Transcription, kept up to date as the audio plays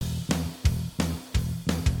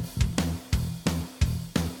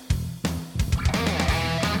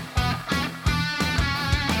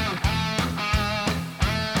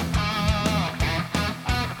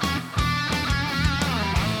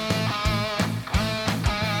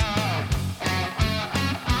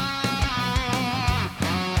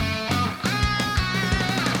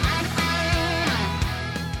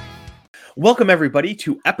Welcome, everybody,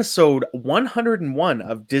 to episode 101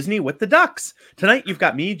 of Disney with the Ducks. Tonight, you've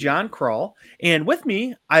got me, John Kroll, and with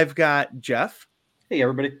me, I've got Jeff. Hey,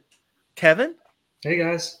 everybody. Kevin. Hey,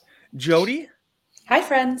 guys. Jody. Hi,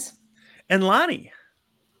 friends. And Lonnie.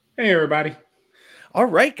 Hey, everybody. All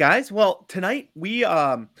right, guys. Well, tonight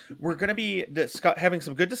we're going to be having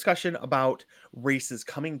some good discussion about races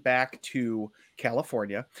coming back to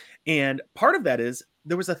California. And part of that is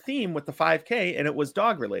there was a theme with the 5K and it was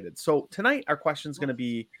dog related. So tonight our question is going to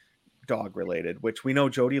be dog related, which we know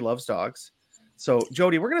Jody loves dogs. So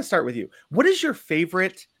Jody, we're going to start with you. What is your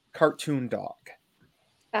favorite cartoon dog?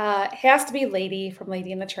 Has to be Lady from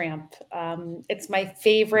Lady and the Tramp. It's my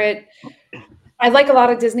favorite. I like a lot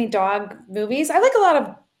of Disney dog movies. I like a lot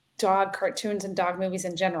of dog cartoons and dog movies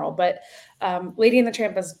in general, but Lady and the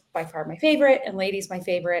Tramp is by far my favorite, and Lady's my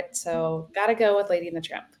favorite. So gotta go with Lady and the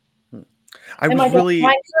Tramp. My favorite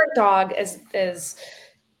dog is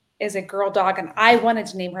a girl dog, and I wanted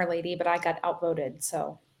to name her Lady, but I got outvoted.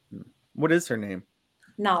 So, what is her name?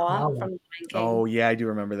 Nala from the Lion King. Oh yeah, I do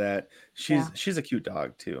remember that. She's a cute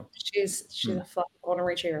dog too. She's a fluffy golden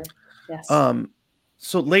retriever. Yes.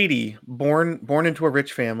 So Lady, born into a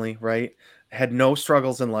rich family, right? Had no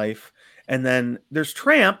struggles in life. And then there's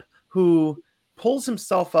Tramp, who pulls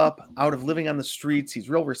himself up out of living on the streets. He's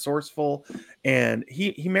real resourceful, and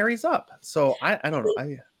he marries up. So I don't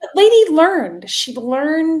know. Lady learned. She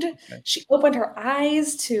learned. Okay. She opened her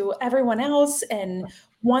eyes to everyone else and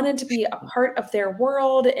wanted to be a part of their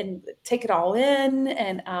world and take it all in.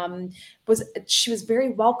 And she was very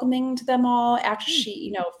welcoming to them all after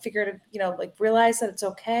she, figured, realized that it's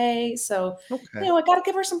okay. So, I got to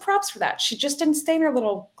give her some props for that. She just didn't stay in her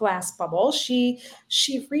little glass bubble. She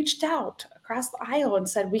reached out across the aisle and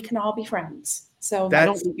said, we can all be friends. So I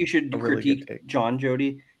don't think you should critique John,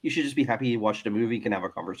 Jody. You should just be happy you watched a movie and can have a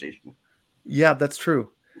conversation. Yeah, that's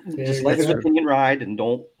true. Just let his opinion ride and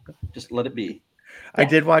don't just let it be. I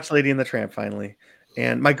did watch Lady and the Tramp finally,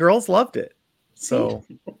 and my girls loved it. So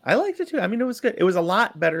I liked it too. I mean, it was good. It was a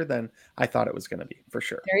lot better than I thought it was going to be, for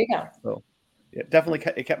sure. There you go. So it definitely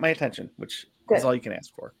it kept my attention, which is all you can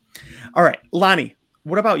ask for. All right, Lonnie,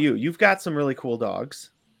 what about you? You've got some really cool dogs.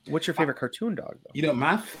 What's your favorite cartoon dog, though?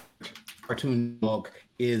 My cartoon dog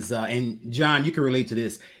is, and John, you can relate to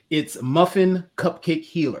this. It's Muffin Cupcake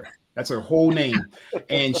Healer. That's her whole name.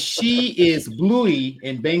 And she is Bluey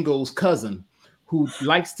and Bango's cousin, who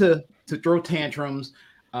likes to throw tantrums,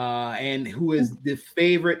 and who is the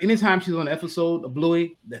favorite. Anytime she's on an episode of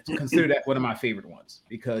Bluey, that's considered that one of my favorite ones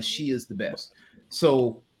because she is the best.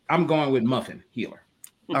 So I'm going with Muffin Healer.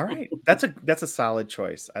 All right, that's a solid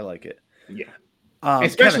choice. I like it. Yeah,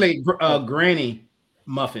 especially Granny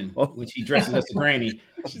Muffin when she dresses as a granny.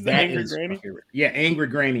 She's an angry granny. Yeah, angry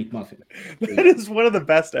Granny Muffin. That is one of the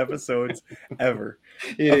best episodes ever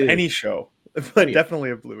of any show. But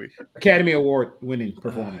definitely a Bluey. Academy Award winning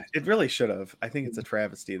performance. It really should have. I think it's a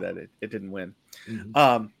travesty that it didn't win. Mm-hmm.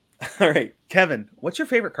 All right, Kevin, what's your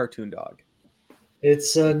favorite cartoon dog?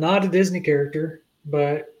 It's not a Disney character,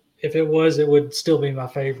 but if it was, it would still be my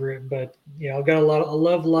favorite. But I've got I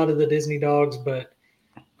love a lot of the Disney dogs, but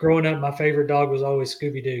growing up, my favorite dog was always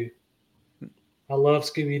Scooby-Doo. I love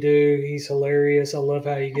Scooby-Doo. He's hilarious. I love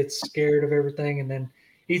how he gets scared of everything and then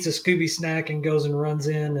eats a Scooby snack and goes and runs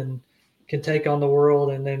in and can take on the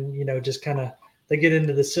world, and then just kind of they get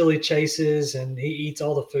into the silly chases and he eats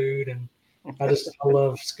all the food, and I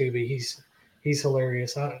love Scooby. He's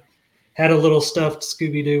hilarious. I had a little stuffed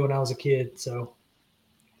Scooby-Doo when I was a kid. So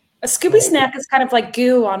a Scooby snack is kind of like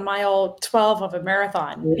goo on mile 12 of a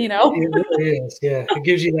marathon. It really is. Yeah, it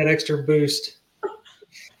gives you that extra boost.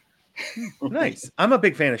 Nice. I'm a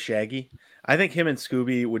big fan of Shaggy. I think him and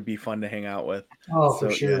Scooby would be fun to hang out with. Oh, for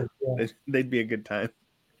sure. Yeah. They'd be a good time.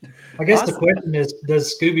 I guess The question is,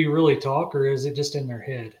 does Scooby really talk, or is it just in their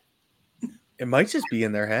head? It might just be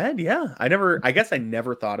in their head. Yeah. I guess I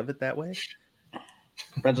never thought of it that way.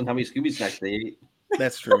 Depends on how many Scooby snacks they eat.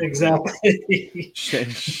 That's true. Exactly.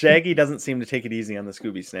 Shaggy doesn't seem to take it easy on the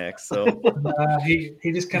Scooby snacks. So he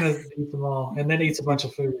just kind of eats them all and then eats a bunch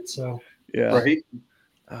of food. So yeah. Right.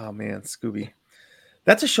 Oh man, Scooby.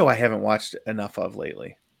 That's a show I haven't watched enough of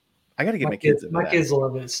lately. I got to get my kids into that. My kids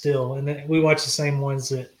love it still. And then we watch the same ones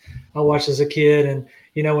that I watched as a kid. And,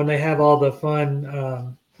 when they have all the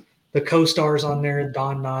fun, the co-stars on there,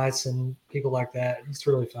 Don Knotts and people like that, it's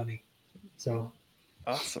really funny. So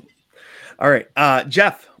awesome. All right.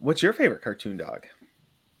 Jeff, what's your favorite cartoon dog?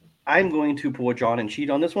 I'm going to pull a John and cheat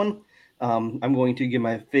on this one. I'm going to give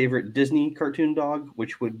my favorite Disney cartoon dog,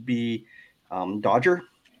 which would be Dodger.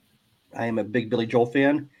 I am a big Billy Joel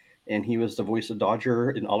fan, and he was the voice of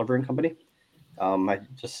Dodger in Oliver and Company.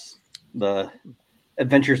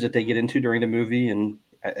 adventures that they get into during the movie, and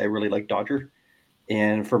I really like Dodger.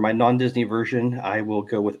 And for my non-Disney version, I will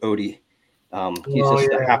go with Odie. He's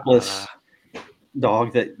just a hapless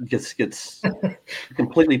dog that gets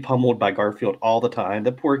completely pummeled by Garfield all the time.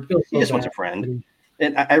 The poor, he just wants a friend,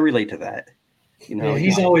 and I relate to that. You know,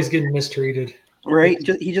 he's always getting mistreated. Right?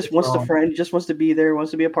 He just wants a friend. He just wants to be there. Wants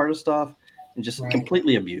to be a part of stuff, and just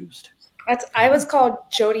completely abused. I was called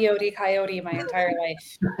Jody Odie Coyote my entire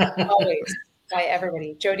life, always by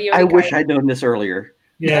everybody. Jody Odie. I wish I'd known this earlier.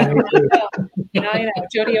 Yeah, now you know.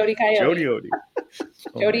 Jody Odie Coyote. Jody Odie.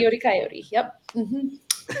 Jody Odie Coyote. Yep. Mm-hmm.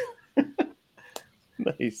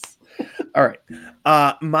 Nice. All right.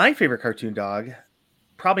 My favorite cartoon dog,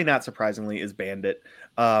 probably not surprisingly, is Bandit.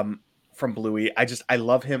 From Bluey. I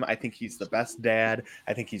love him. I think he's the best dad.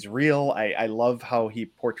 I think he's real. I love how he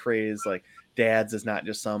portrays like dads as not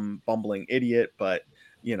just some bumbling idiot, but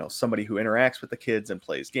somebody who interacts with the kids and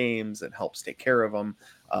plays games and helps take care of them,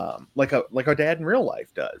 like our dad in real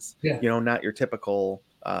life does. Yeah. Not your typical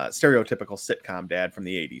stereotypical sitcom dad from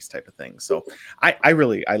the 80s type of thing. So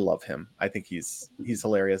I love him. I think he's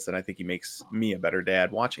hilarious, and I think he makes me a better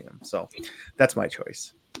dad watching him. So that's my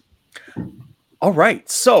choice. All right.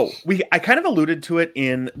 So I kind of alluded to it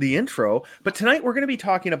in the intro, but tonight we're going to be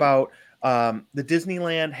talking about the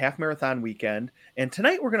Disneyland half marathon weekend. And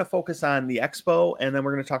tonight we're going to focus on the expo, and then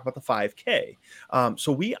we're going to talk about the 5K.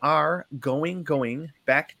 So we are going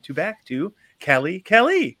back to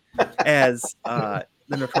Cali, as the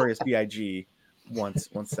notorious B.I.G. once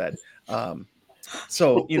said.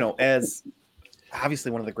 So, as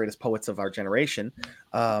obviously one of the greatest poets of our generation,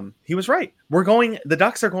 he was right. The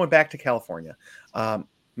Ducks are going back to California.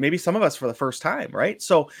 Maybe some of us for the first time, right?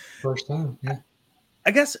 So first time, yeah.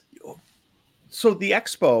 I guess, so the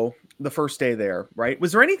expo, the first day there, right?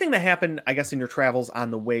 Was there anything that happened, I guess, in your travels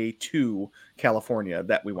on the way to California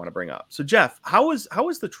that we want to bring up? So Jeff, how was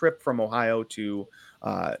the trip from Ohio to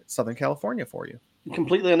Southern California for you?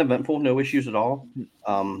 Completely uneventful, no issues at all.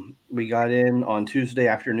 We got in on Tuesday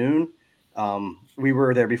afternoon. We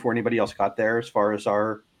were there before anybody else got there as far as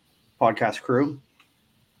our podcast crew.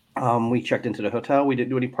 We checked into the hotel. We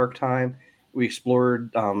didn't do any park time. We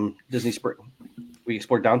explored Disney Spring. We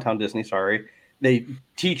explored downtown Disney. Sorry. They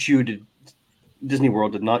teach you Disney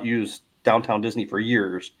World did not use downtown Disney for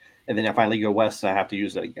years. And then I finally go west and I have to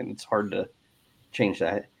use that again. It's hard to change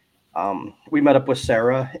that. We met up with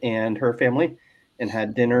Sarah and her family and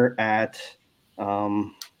had dinner at,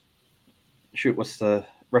 what's the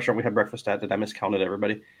restaurant we had breakfast at that I miscounted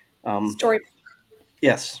everybody?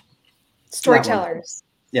 Yes. Storytellers.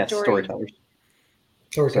 Yes, Storytellers.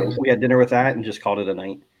 So we had dinner with that and just called it a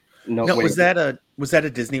night. No, was that a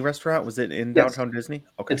Disney restaurant? Was it in downtown Disney?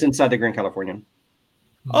 Okay. It's inside the Grand Californian.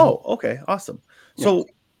 Oh, okay. Awesome. So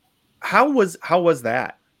how was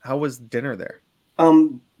that? How was dinner there?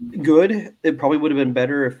 Good. It probably would have been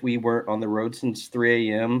better if we weren't on the road since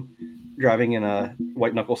 3 a.m. driving in a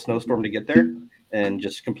white knuckle snowstorm to get there and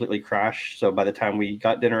just completely crashed. So by the time we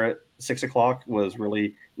got dinner at 6 o'clock was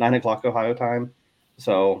really 9 o'clock Ohio time.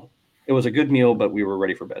 So it was a good meal, but we were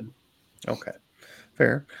ready for bed. Okay.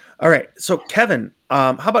 Fair. All right. So Kevin,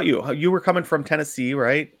 how about you? You were coming from Tennessee,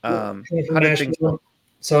 right? How did things go?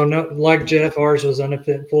 So like Jeff, ours was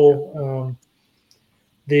uneventful.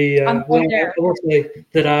 I will say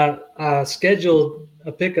that I scheduled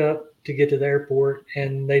a pickup to get to the airport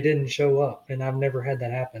and they didn't show up, and I've never had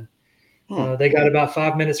that happen. They got about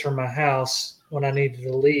 5 minutes from my house when I needed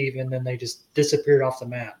to leave, and then they just disappeared off the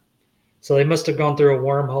map. So they must have gone through a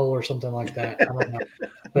wormhole or something like that. I don't know.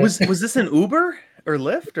 But, was this an Uber or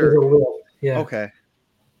Lyft or? Yeah. Okay.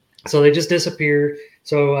 So they just disappeared.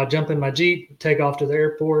 So I jump in my Jeep, take off to the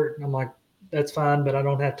airport. And I'm like, that's fine, but I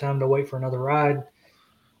don't have time to wait for another ride.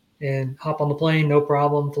 And hop on the plane, no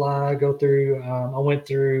problem, fly, go through. I went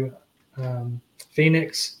through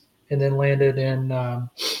Phoenix and then landed in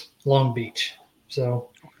Long Beach.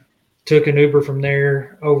 So took an Uber from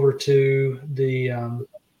there over to the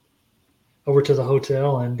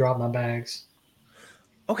hotel and dropped my bags.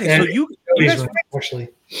 Okay, and so you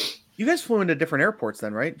guys flew into different airports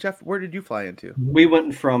then, right? Jeff, where did you fly into? We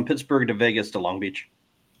went from Pittsburgh to Vegas to Long Beach.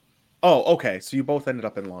 Oh, okay. So you both ended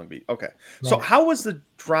up in Long Beach. Okay. Right. So how was the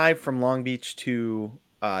drive from Long Beach to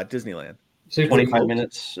Disneyland? 25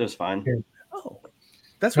 minutes. It was fine. Yeah. Oh,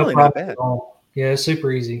 that's really not bad. Yeah,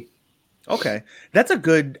 super easy. Okay. That's a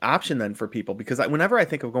good option then for people, because whenever I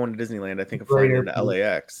think of going to Disneyland, I think of flying into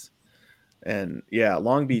LAX. And yeah,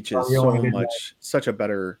 Long Beach is such a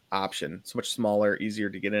better option. So much smaller, easier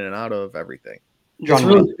to get in and out of, everything. It's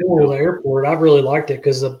really cool, the airport. I really liked it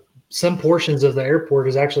because some portions of the airport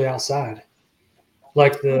is actually outside.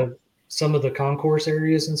 Like some of the concourse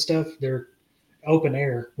areas and stuff, open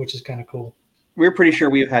air, which is kind of cool. We're pretty sure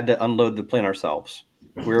we had to unload the plane ourselves.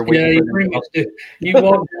 We were Yeah, waiting you for them pretty to much do. You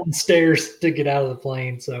walk down the stairs to get out of the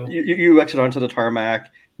plane. So you exit onto the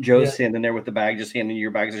tarmac. Joe's Yeah. standing there with the bag, just handing you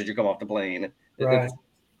your bags as you come off the plane. right.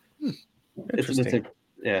 Interesting.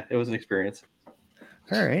 Yeah, it was an experience.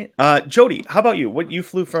 All right. Jody, how about you? What, you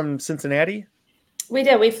flew from Cincinnati? We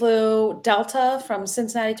did. We flew Delta from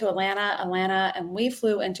Cincinnati to Atlanta, and we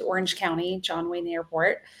flew into Orange County, John Wayne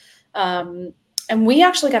Airport. And we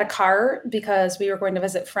actually got a car because we were going to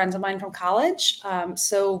visit friends of mine from college.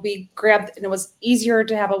 So we grabbed, and it was easier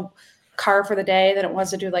to have a car for the day than it was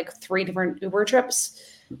to do like 3 different Uber trips.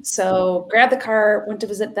 So grabbed the car, went to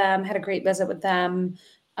visit them, had a great visit with them.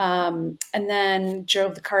 And then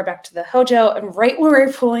drove the car back to the hotel. And right when we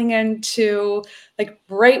were pulling into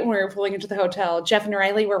the hotel, Jeff and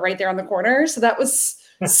Riley were right there on the corner. So that was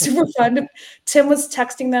super fun. Tim was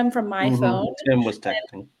texting them from my phone. Tim was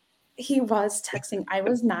texting. He was texting. I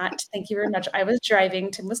was not. Thank you very much. I was driving.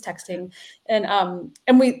 Tim was texting, and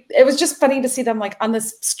it was just funny to see them like on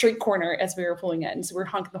this street corner as we were pulling in. So we were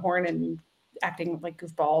honking the horn and acting like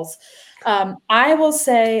goofballs. I will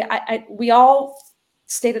say, we all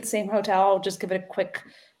stayed at the same hotel. I'll just give it a quick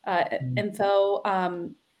info.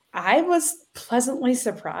 I was pleasantly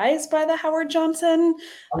surprised by the Howard Johnson.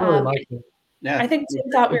 I really like it. Yeah, I think Tim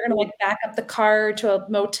thought we were going to like back up the car to a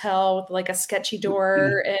motel with like a sketchy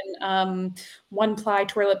door and 1-ply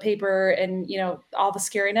toilet paper and, all the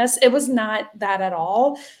scariness. It was not that at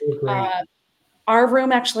all. Our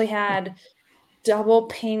room actually had double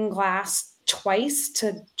pane glass twice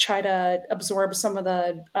to try to absorb some of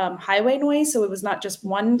the highway noise. So it was not just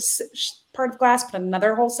one part of glass, but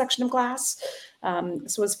another whole section of glass. So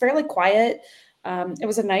it was fairly quiet. It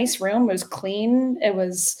was a nice room. It was clean.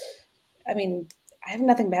 I have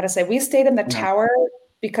nothing bad to say. We stayed in the tower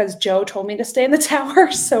because Joe told me to stay in the tower.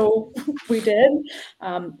 So we did.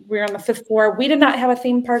 We were on the 5th floor. We did not have a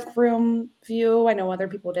theme park room view. I know other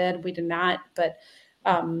people did. We did not, but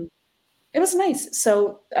it was nice.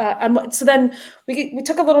 So so then we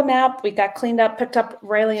took a little nap. We got cleaned up, picked up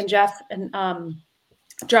Riley and Jeff, and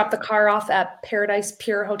dropped the car off at Paradise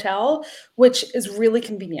Pier Hotel, which is really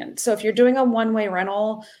convenient. So if you're doing a one-way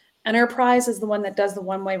rental, Enterprise is the one that does the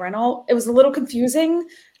one-way rental. It was a little confusing.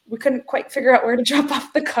 We couldn't quite figure out where to drop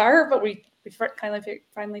off the car, but we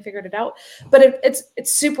finally figured it out. But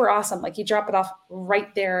it's super awesome. Like you drop it off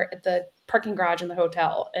right there at the parking garage in the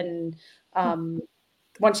hotel, and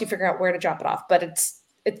once you figure out where to drop it off. But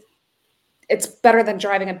it's better than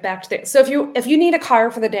driving it back to the. So if you need a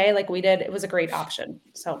car for the day like we did, it was a great option.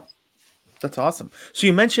 So. That's awesome. So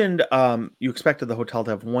you mentioned you expected the hotel to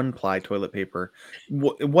have 1-ply toilet paper.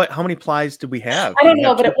 How many plies did we have? I don't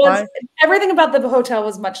know, but everything about the hotel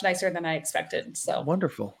was much nicer than I expected. So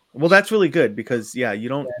wonderful. Well, that's really good because you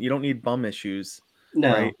don't need bum issues,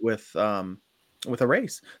 right? With a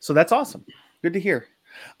race. So that's awesome. Good to hear.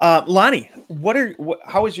 Lonnie,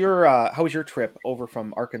 how was your trip over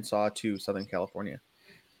from Arkansas to Southern California?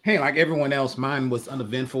 Hey, like everyone else, mine was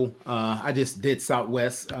uneventful. I just did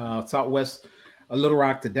Southwest, Little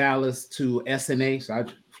Rock to Dallas to SNA. So I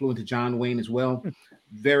flew into John Wayne as well.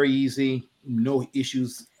 Very easy, no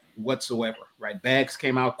issues whatsoever. Right, bags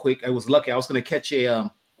came out quick. I was lucky. I was going to catch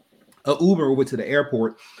a Uber over to the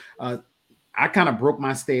airport. I kind of broke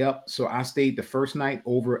my stay up, so I stayed the first night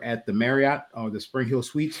over at the Marriott or the Spring Hill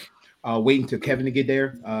Suites, waiting till Kevin to get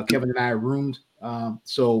there. Kevin and I roomed,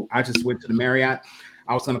 so I just went to the Marriott.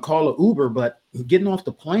 I was going to call an Uber, but getting off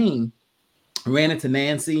the plane, I ran into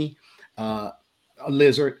Nancy, a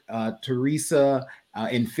Lizard, Teresa,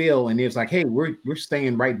 and Phil, and it was like, "Hey, we're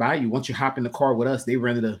staying right by you. Once you hop in the car with us," they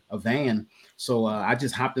rented a van, so I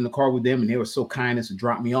just hopped in the car with them, and they were so kind as to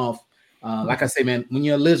drop me off. Like I say, man, when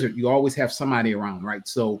you're a Lizard, you always have somebody around, right?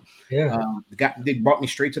 So they brought me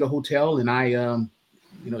straight to the hotel, and I,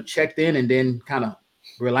 checked in, and then kind of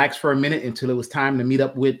relaxed for a minute until it was time to meet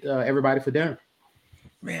up with everybody for dinner.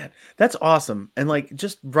 Man, that's awesome. And like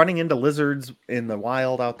just running into lizards in the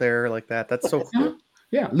wild out there like that. That's so cool.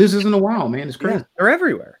 Yeah. Lizards in the wild, man. It's crazy. Yeah, they're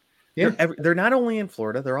everywhere. Yeah. They're not only in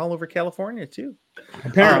Florida, they're all over California too.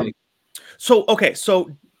 Apparently. So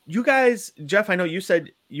you guys, Jeff, I know you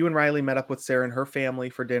said you and Riley met up with Sarah and her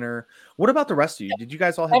family for dinner. What about the rest of you? Did you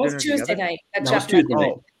guys all have dinner Tuesday together? night. That was Tuesday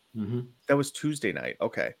night. That was Tuesday night.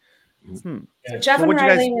 Okay. So Jeff and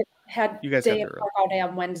Riley had day of work all day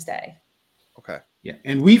on Wednesday. Okay. Yeah,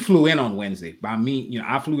 and we flew in on Wednesday. By me,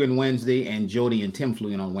 I flew in Wednesday, and Jody and Tim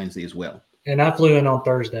flew in on Wednesday as well. And I flew in on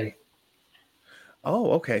Thursday.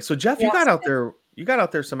 Oh, okay. So Jeff, you got out there. You got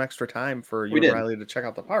out there some extra time for you and Riley to check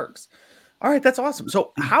out the parks. All right, that's awesome.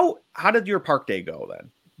 So how did your park day go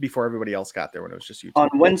then? before everybody else got there when it was just you two? On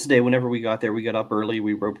Wednesday, whenever we got there, we got up early.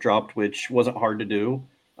 We rope dropped, which wasn't hard to do.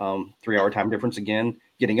 3-hour time difference again.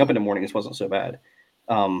 Getting up in the morning, this wasn't so bad.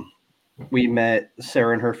 We met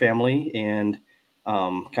Sarah and her family and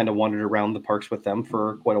kind of wandered around the parks with them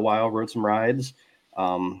for quite a while, rode some rides.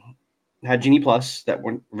 Had Genie Plus that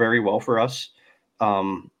went very well for us.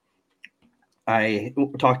 I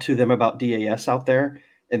talked to them about DAS out there,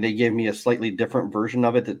 and they gave me a slightly different version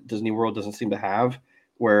of it that Disney World doesn't seem to have,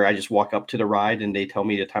 where I just walk up to the ride and they tell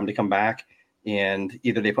me the time to come back, and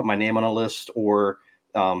either they put my name on a list or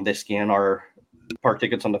they scan our park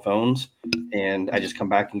tickets on the phones, and I just come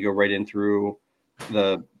back and go right in through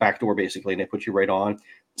the back door basically, and they put you right on.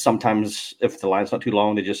 Sometimes if the line's not too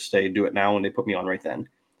long, they just say do it now, and they put me on right then.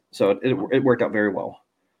 So it worked out very well.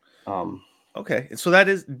 Okay, so that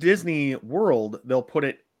is Disney World. They'll put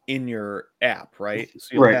it in your app, right?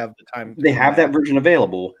 So you'll have the time. They have that version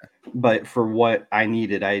available, but for what I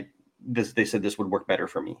needed, they said this would work better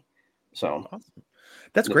for me. So awesome.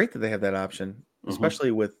 That's great that they have that option,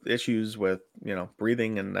 especially with issues with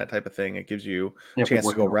breathing and that type of thing. It gives you a chance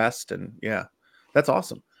to go rest, and that's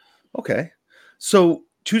awesome. Okay, so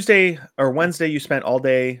Tuesday or Wednesday, you spent all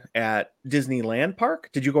day at Disneyland Park.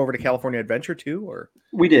 Did you go over to California Adventure too, or?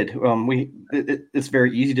 We did. It's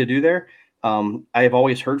very easy to do there. I have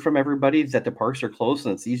always heard from everybody that the parks are close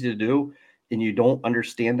and it's easy to do, and you don't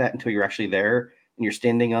understand that until you're actually there and you're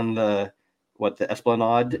standing on the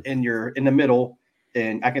Esplanade, and you're in the middle,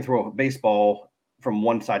 and I can throw a baseball from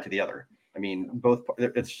one side to the other. I mean, both.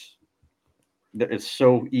 It's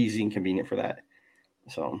so easy and convenient for that.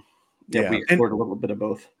 So. Yeah, we explored a little bit of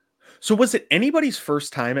both. So was it anybody's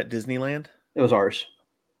first time at Disneyland? It was ours.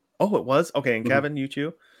 Oh, it was? Okay, and Kevin, you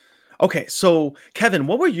too? Okay, so Kevin,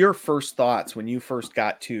 what were your first thoughts when you first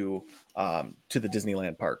got to the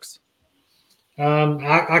Disneyland parks?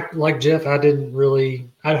 I like Jeff, I'd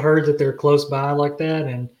heard that they're close by like that,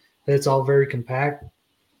 and it's all very compact.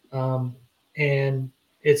 And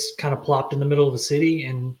it's kind of plopped in the middle of the city,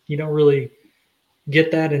 and you don't really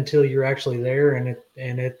get that until you're actually there,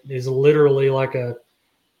 and it is literally like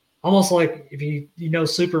almost like if you know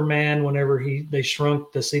Superman, whenever they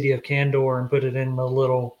shrunk the city of Kandor and put it in the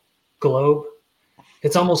little globe,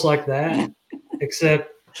 it's almost like that,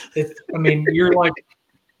 except you're like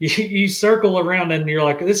you circle around and you're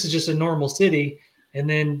like, this is just a normal city, and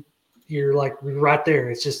then you're like right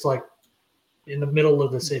there. It's just like in the middle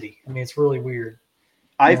of the city. I mean, it's really weird.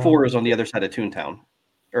 I-4 is on the other side of Toontown,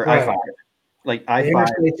 or right. I-5. Like I-5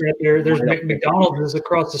 right there. There's McDonald's is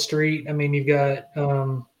across the street. I mean, you've got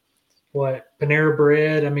Panera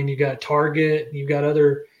Bread. I mean, you got Target. You've got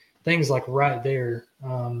other things like right there,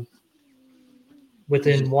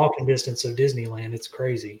 within walking distance of Disneyland. It's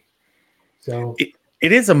crazy. So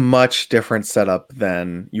it is a much different setup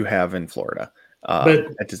than you have in Florida, but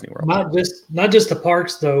at Disney World. Not just the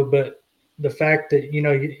parks though, but the fact that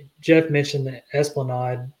Jeff mentioned the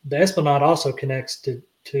Esplanade. The Esplanade also connects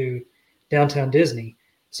to Downtown Disney,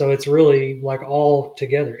 so it's really like all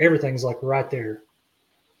together. Everything's like right there.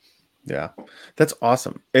 Yeah, that's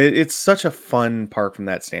awesome. It's such a fun park from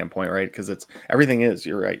that standpoint, right? Because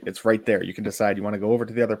you're right. It's right there. You can decide you want to go over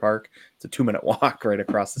to the other park. It's a 2-minute walk right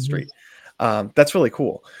across the street. That's really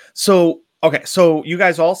cool. So, okay. So you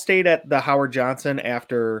guys all stayed at the Howard Johnson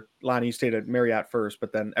after Lonnie, you stayed at Marriott first,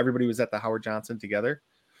 but then everybody was at the Howard Johnson together.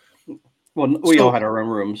 Well, we all had our own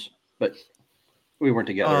rooms, but we weren't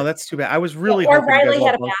together. Oh, that's too bad. I was really or hoping Riley you guys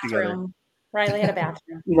had a all bathroom. together. Riley had a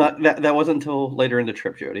bathroom. That wasn't until later in the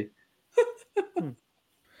trip, Jody.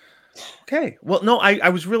 Okay. Well, no, I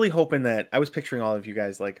was really hoping that I was picturing all of you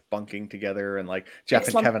guys like bunking together and like Jeff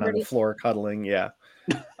and Kevin on the floor cuddling. Yeah.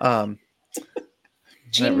 Gene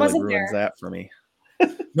really wasn't ruins there. that for me.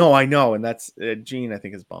 No, I know, and that's Gene. I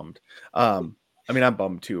think is bummed. I mean, I'm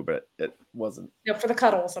bummed too, but it wasn't. No, for the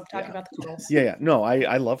cuddles. I'm talking about the cuddles. Yeah. No,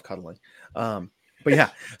 I love cuddling. But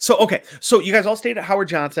yeah. So okay. So you guys all stayed at Howard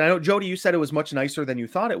Johnson. I know Jody, you said it was much nicer than you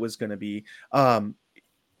thought it was going to be.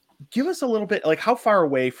 Give us a little bit, like how far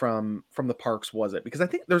away from the parks was it? Because I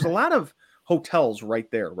think there's a lot of hotels right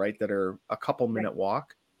there, right, that are a couple minute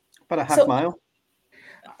walk. About a half mile.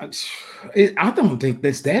 I don't think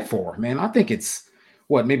that's that far, man. I think it's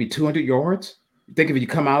maybe 200 yards. You think if you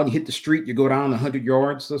come out and hit the street, you go down 100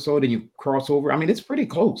 yards or so, then you cross over. I mean, it's pretty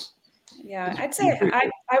close. Yeah, I'd say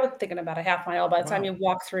I was thinking about a half mile by the time you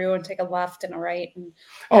walk through and take a left and a right. And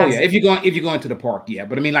if you're going to the park, yeah.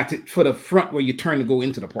 But I mean, like for the front where you turn to go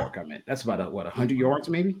into the park, I mean, that's about 100 yards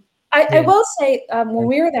maybe. I will say when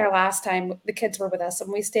we were there last time, the kids were with us,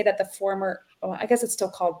 and we stayed at the former, I guess it's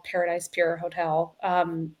still called Paradise Pier Hotel.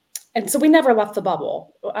 And so we never left the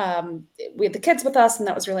bubble. We had the kids with us, and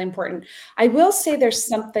that was really important. I will say there's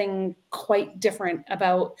something quite different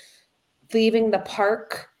about leaving the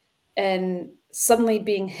park and suddenly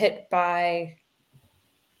being hit by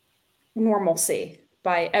normalcy,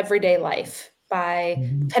 by everyday life, by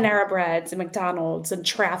Panera Breads and McDonald's and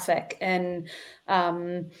traffic and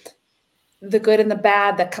the good and the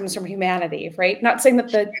bad that comes from humanity, right? Not saying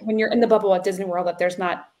that when you're in the bubble at Disney World that there's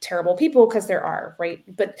not terrible people, because there are, right?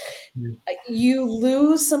 But you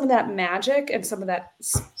lose some of that magic and some of that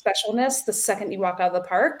specialness the second you walk out of the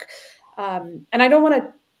park. And I don't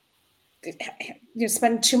want to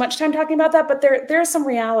spend too much time talking about that, but there's some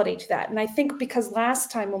reality to that. And I think because last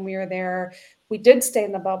time when we were there, we did stay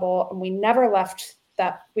in the bubble and we never left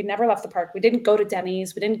the park. We didn't go to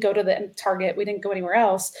Denny's. We didn't go to the Target. We didn't go anywhere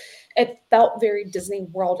else. It felt very Disney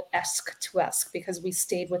World-esque to us because we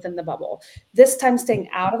stayed within the bubble. This time staying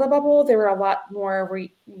out of the bubble, there were a lot more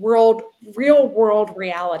real world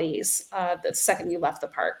realities the second you left the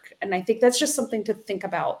park. And I think that's just something to think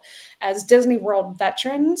about as Disney World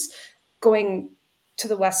veterans going to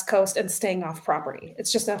the West Coast and staying off property.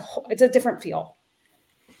 It's a different feel.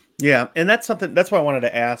 Yeah, and that's why I wanted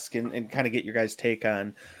to ask and kind of get your guys' take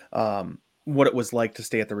on what it was like to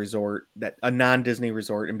stay at the resort, a non-Disney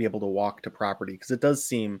resort, and be able to walk to property, because it does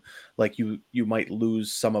seem like you might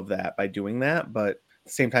lose some of that by doing that, but at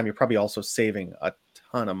the same time you're probably also saving a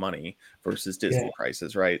ton of money versus Disney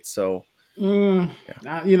prices, right? So you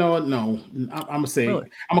know what? No, I'm gonna say Really?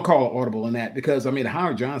 I'm gonna call Audible in that, because I mean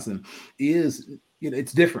Howard Johnson is,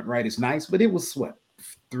 it's different, right? It's nice, but it was what,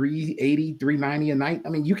 $380, $390 a night. I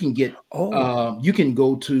mean, you can get you can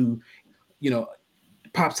go to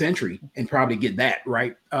Pop Century and probably get that,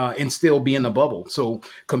 right? And still be in the bubble. So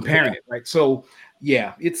comparing it, right? So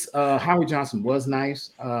yeah, it's Howard Johnson was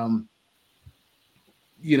nice. I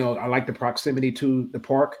like the proximity to the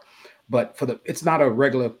park, but it's not a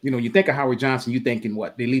regular, you think of Howard Johnson, you thinking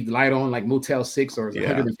what? They leave the light on like Motel 6 or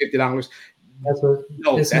 $150.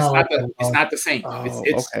 It's not the same.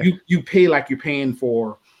 You pay like you're paying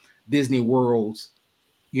for Disney World's,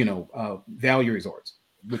 value resorts.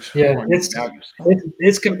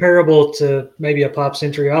 It's comparable to maybe a Pop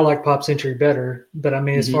Century. I like Pop Century better, but I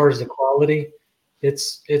mean, as far as the quality,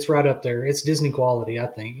 it's right up there. It's Disney quality, I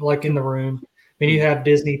think. Like in the room, I mean, you have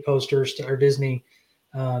Disney posters or Disney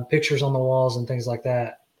pictures on the walls and things like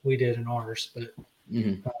that. We did in ours, but.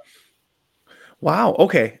 Wow.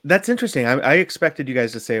 Okay. That's interesting. I expected you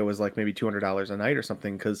guys to say it was like maybe $200 a night or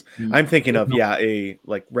something, because I'm thinking of, a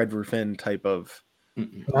like Red Roof Inn type of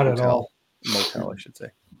not at all. Motel, I should say.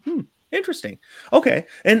 Interesting. Okay.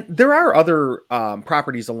 And there are other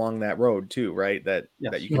properties along that road too, right? That you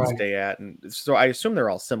can stay at. And so I assume they're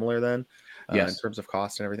all similar then in terms of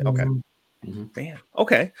cost and everything. Okay. Man.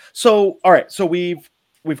 Okay. So, all right. So we've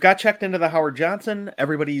got checked into the Howard Johnson.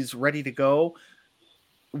 Everybody's ready to go.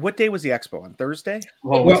 What day was the expo? On Thursday?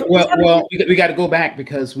 Well, we got to go back,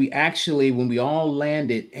 because we actually, when we all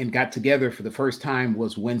landed and got together for the first time,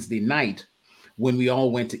 was Wednesday night when we all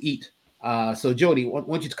went to eat. So Jody, why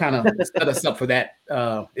don't you kind of set us up for that?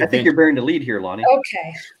 I think you're bearing the lead here, Lonnie.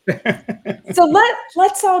 Okay. So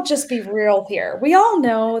let's all just be real here. We all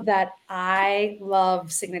know that I love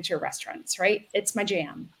signature restaurants, right? It's my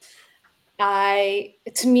jam.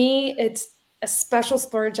 To me, it's a special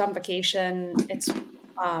splurge on vacation.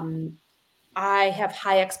 I have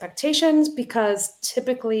high expectations because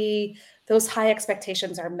typically those high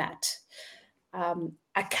expectations are met.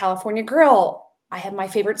 At California Grill, I have my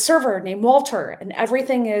favorite server named Walter, and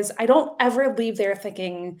everything is, I don't ever leave there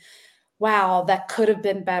thinking, wow, that could have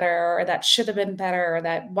been better, or that should have been better, or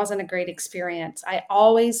that wasn't a great experience. I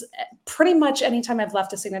always, pretty much anytime I've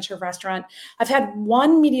left a signature restaurant, I've had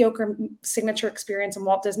one mediocre signature experience in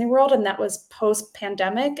Walt Disney World, and that was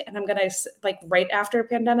post-pandemic. And I'm going to, like, right after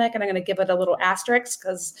pandemic, and I'm going to give it a little asterisk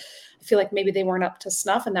because I feel like maybe they weren't up to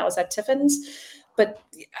snuff, and that was at Tiffin's. But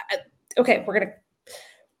okay,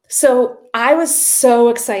 so I was so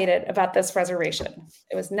excited about this reservation.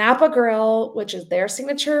 It was Napa Grill, which is their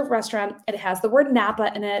signature restaurant. It has the word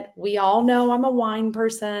Napa in it. We all know I'm a wine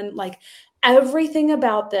person. Like, everything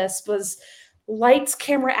about this was lights,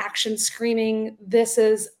 camera, action, screaming. This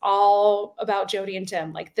is all about Jody and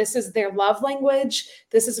Tim. Like, this is their love language.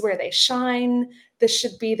 This is where they shine. This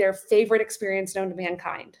should be their favorite experience known to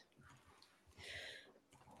mankind.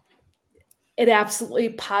 It absolutely,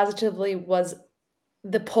 positively was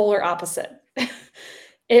the polar opposite.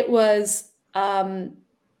 It was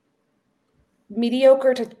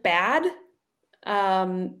mediocre to bad.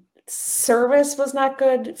 Service was not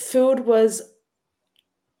good. Food was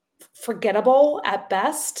forgettable at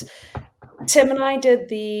best. Tim and I did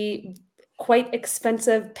the quite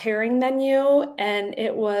expensive pairing menu, and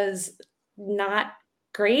it was not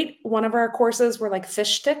great. One of our courses were like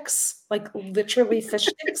fish sticks, like literally fish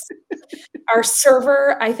sticks. Our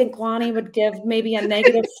server, I think Lonnie would give maybe a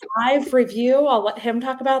 -5 review. I'll let him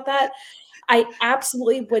talk about that. I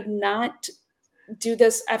absolutely would not do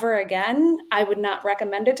this ever again. I would not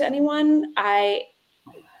recommend it to anyone. I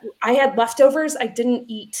had leftovers I didn't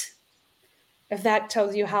eat, if that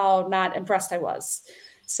tells you how not impressed I was.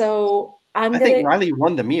 So I think Riley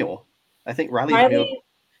won the meal. I think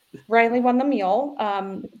Riley won the meal.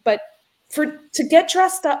 But to get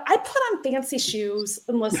dressed up, I put on fancy shoes.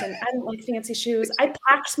 And listen, I didn't like fancy shoes. I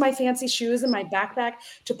packed my fancy shoes in my backpack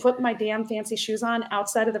to put my damn fancy shoes on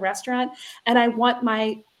outside of the restaurant. And I want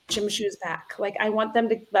my gym shoes back. Like, I want them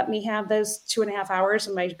to let me have those 2.5 hours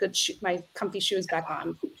and my comfy shoes back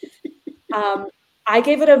on. I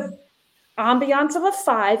gave it a ambiance of a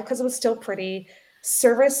 5 because it was still pretty,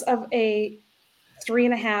 service of a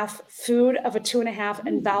 3.5, food of a 2.5,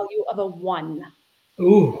 and value of a 1.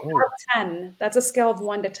 Ooh, Out of 10. That's a scale of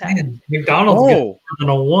 1 to 10. man, McDonald's gets more than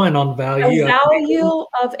a 1 on value. A value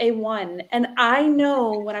of a 1. And I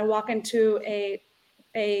know when I walk into a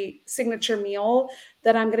signature meal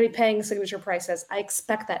that I'm going to be paying signature prices. I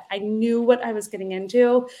expect that. I knew what I was getting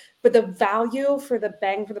into, but the value for the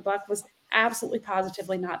bang for the buck was absolutely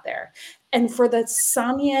positively not there. And for the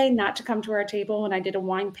sommelier not to come to our table when I did a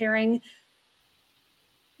wine pairing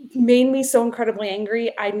made me so incredibly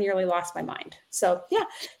angry, I nearly lost my mind. So yeah,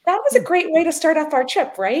 that was a great way to start off our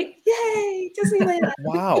trip, right? Yay, Disneyland.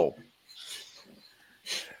 Wow.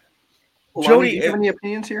 Jody, do you have any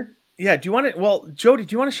opinions here? Yeah, do you want to? Well, Jody,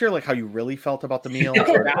 do you want to share like how you really felt about the meal?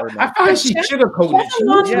 Okay. or no? I find she sugarcoated it. She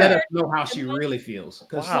needs to let Yeah. us know how she really feels.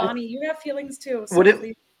 Wow. Lonnie, you have feelings too. So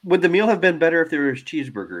Would the meal have been better if there was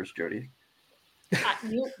cheeseburgers, Jody?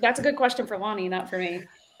 That's a good question for Lonnie, not for me.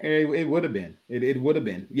 It would have been. It would have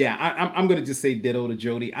been. Yeah, I'm going to just say ditto to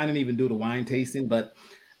Jody. I didn't even do the wine tasting, but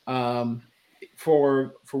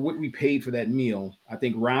for what we paid for that meal, I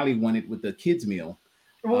think Riley won it with the kids meal.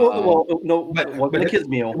 No, it wasn't a kids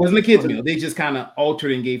meal. It wasn't a kids meal. They just kind of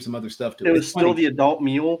altered and gave some other stuff to it. It was still the adult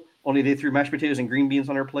meal, only they threw mashed potatoes and green beans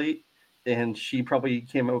on her plate, and she probably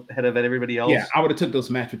came ahead of everybody else. Yeah, I would have took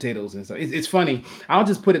those mashed potatoes and stuff. It's funny. I'll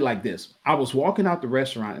just put it like this. I was walking out the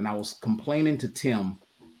restaurant and I was complaining to Tim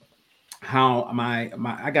how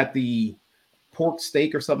I got the pork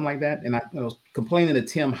steak or something like that, and I was complaining to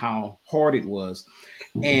Tim how hard it was,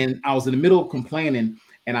 and I was in the middle of complaining,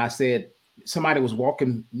 and I said, somebody was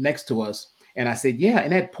walking next to us, and I said, yeah,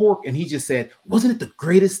 and that pork, and he just said, wasn't it the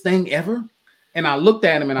greatest thing ever? And I looked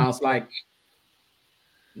at him and I was like,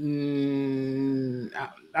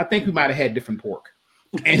 I think we might have had different pork.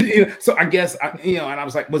 And so I guess and I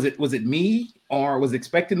was like, was it me, or was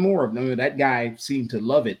expecting more? That guy seemed to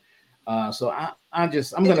love it. So I'm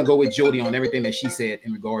gonna go with Jody on everything that she said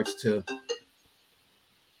in regards to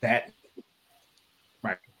that.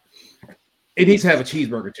 Right. It needs to have a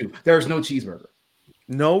cheeseburger too. There's no cheeseburger.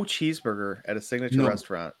 No cheeseburger at a signature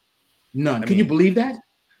restaurant. None. Can you believe that?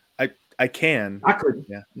 I can. I couldn't.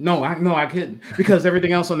 Yeah. No, I couldn't, because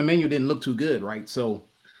everything else on the menu didn't look too good, right? So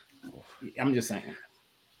I'm just saying.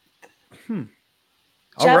 Jeff,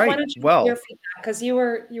 all right. Why don't you your feedback, because you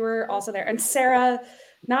were also there, and Sarah,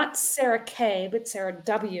 not Sarah K, but Sarah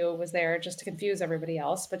W was there, just to confuse everybody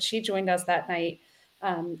else. But she joined us that night,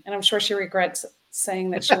 and I'm sure she regrets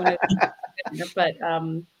saying that she wanted. But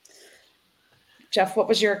Jeff, what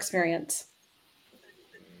was your experience?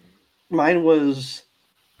 Mine was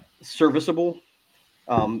serviceable.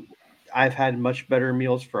 I've had much better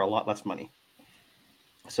meals for a lot less money.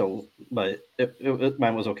 So, but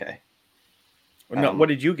mine was okay. No, what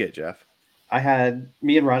did you get, Jeff?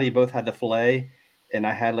 Me and Roddy both had the filet, and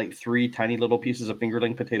I had like 3 tiny little pieces of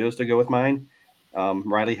fingerling potatoes to go with mine.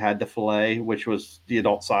 Riley had the filet, which was the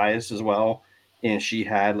adult size as well, and she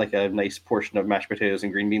had like a nice portion of mashed potatoes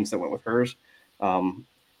and green beans that went with hers.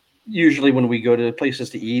 Usually when we go to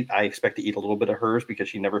places to eat, I expect to eat a little bit of hers because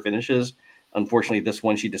she never finishes. Unfortunately, this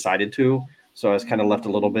one she decided to, so I was kind of left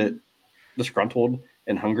a little bit disgruntled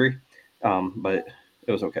and hungry, but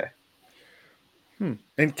it was okay.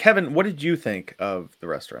 And Kevin, what did you think of the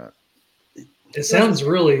restaurant? It sounds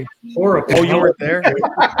really horrible. Oh, you weren't there?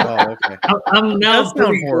 Oh, okay. I'm now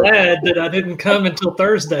pretty glad that I didn't come until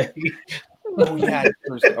Thursday. Oh, yeah.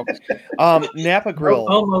 Thursday. Okay. Napa Grill.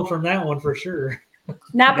 Homo from that one for sure.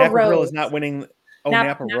 Napa Rose. Grill is not winning. Oh,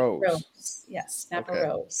 Napa Rose. Yes, Napa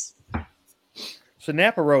Rose. So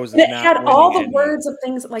Napa Rose is it not had all the any. words of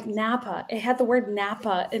things like Napa. It had the word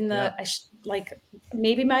Napa in the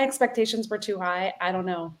maybe my expectations were too high. I don't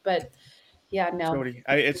know, but yeah, no. Jody,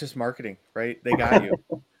 it's just marketing, right? They got you.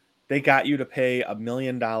 they got you to pay $1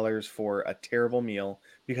 million for a terrible meal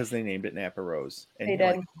because they named it Napa Rose. And They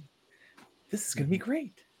you're did. like, this is going to be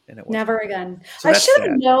great. And it was Never again. So I that's should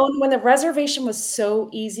have sad. known when the reservation was so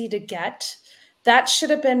easy to get. That should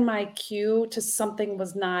have been my cue to something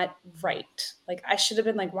was not right. Like I should have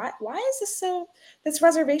been like, why is this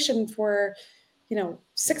reservation for,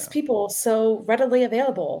 6 people so readily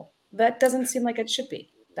available? That doesn't seem like it should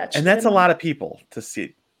be. That should And have that's a been lot of people to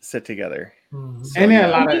sit together. Mhm. So, And there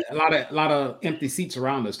yeah. are a lot of empty seats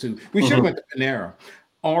around us too. We should have went to Panera,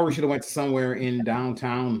 or we should have went to somewhere in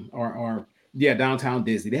downtown or downtown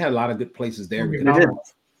Disney. They had a lot of good places there. We could They did.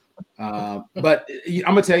 but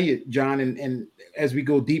I'm gonna tell you, John, and as we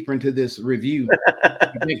go deeper into this review,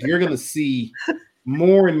 I think you're gonna see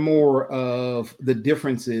more and more of the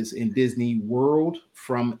differences in Disney World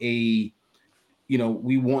from we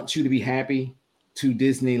want you to be happy to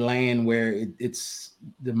Disneyland, where it's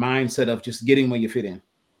the mindset of just getting where you fit in.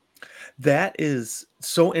 That is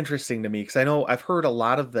so interesting to me because I know I've heard a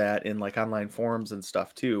lot of that in like online forums and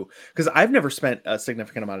stuff too. Because I've never spent a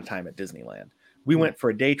significant amount of time at Disneyland. We went for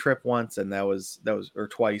a day trip once, and that was or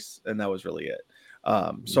twice, and that was really it.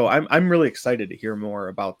 So I'm really excited to hear more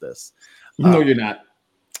about this. No, you're not.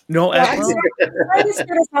 No, Well, I just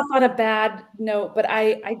started off on a bad note, but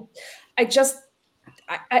I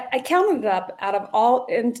counted it up out of all,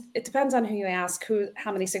 and it depends on who you ask,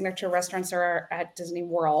 how many signature restaurants there are at Disney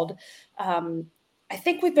World. I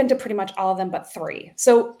think we've been to pretty much all of them but 3.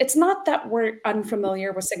 So it's not that we're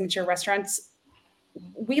unfamiliar with signature restaurants.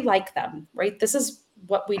 We like them, right? This is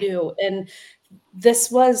what we do. And this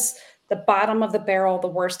was the bottom of the barrel, the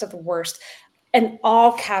worst of the worst. In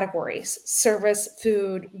all categories, service,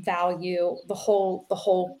 food, value, the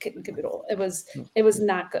whole kit and caboodle. It was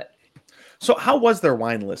not good. So how was their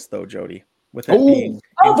wine list though, Jody? With it being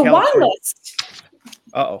the wine list.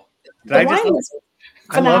 Uh-oh. The wine list.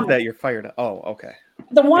 I love that you're fired up. Oh, okay.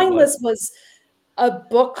 The wine list was a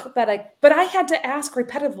book but I had to ask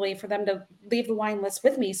repetitively for them to leave the wine list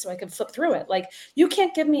with me so I could flip through it. Like, you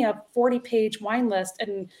can't give me a 40-page wine list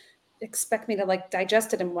and expect me to like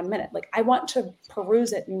digest it in 1 minute. Like, I want to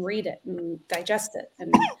peruse it and read it and digest it.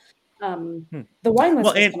 And the wine list.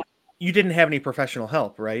 Well, and you didn't have any professional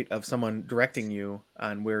help, right? Of someone directing you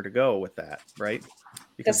on where to go with that, right?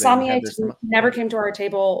 The sommelier never came to our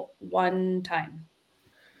table one time,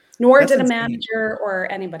 nor did a manager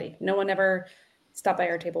or anybody. No one ever stopped by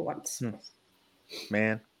our table once.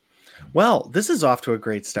 Man. Well, this is off to a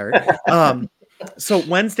great start. So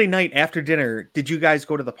Wednesday night after dinner, did you guys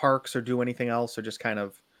go to the parks or do anything else, or just kind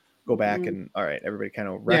of go back and all right, everybody kind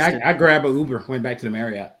of rested? Yeah, I grabbed an Uber, went back to the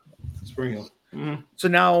Marriott, Spring Hill. Mm-hmm. So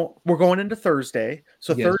now we're going into Thursday.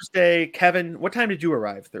 So yes. Thursday, Kevin, what time did you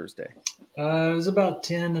arrive Thursday? It was about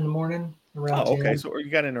 10 in the morning. Around 10. Okay. So you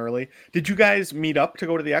got in early. Did you guys meet up to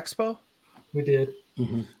go to the expo? We did.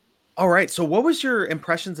 Mm-hmm. All right. So what was your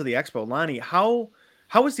impressions of the expo, Lonnie? How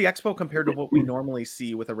is the expo compared to what we normally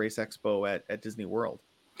see with a race expo at Disney World?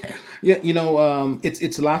 Yeah,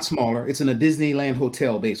 it's a lot smaller. It's in a Disneyland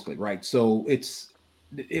hotel, basically, right? So it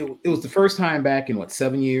was the first time back in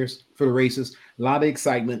 7 years for the races. A lot of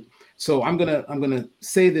excitement. So I'm gonna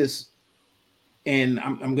say this, and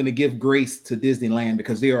I'm gonna give grace to Disneyland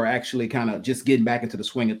because they are actually kind of just getting back into the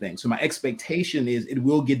swing of things. So my expectation is it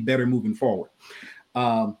will get better moving forward.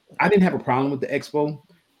 I didn't have a problem with the expo.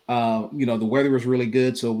 The weather was really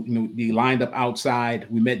good. So, we lined up outside.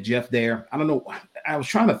 We met Jeff there. I don't know. I was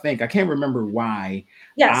trying to think. I can't remember why.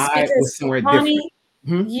 Yes, I was somewhere Bonnie,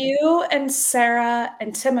 different. You and Sarah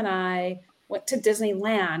and Tim and I went to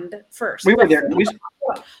Disneyland first. We were there.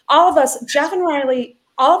 All of us, Jeff and Riley,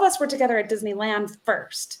 all of us were together at Disneyland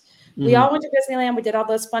first. Mm-hmm. We all went to Disneyland. We did all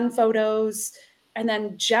those fun photos. And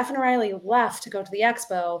then Jeff and Riley left to go to the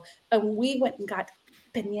expo. And we went and got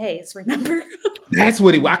beignets, remember? That's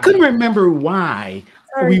what I couldn't remember why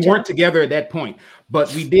we weren't together at that point,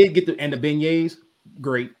 but we did get and the beignets,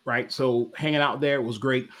 great, right? So hanging out there was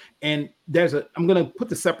great. And I'm going to put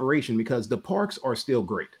the separation because the parks are still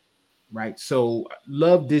great, right? So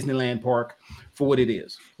love Disneyland Park for what it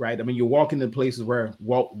is, right? I mean, you're walking to places where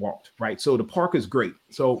Walt walked, right? So the park is great.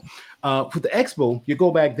 So for the expo, you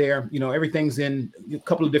go back there, everything's in a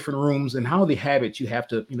couple of different rooms, and how they have it, you have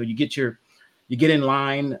to, you get in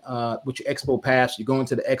line with your expo pass. You go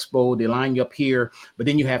into the expo. They line you up here, but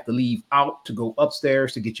then you have to leave out to go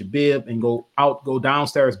upstairs to get your bib and go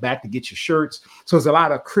downstairs back to get your shirts. So there's a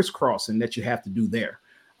lot of crisscrossing that you have to do there.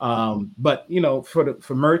 But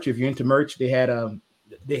for merch, if you're into merch, they had a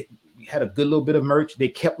good little bit of merch. They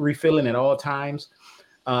kept refilling at all times.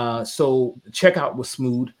 So the checkout was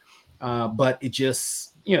smooth, but it's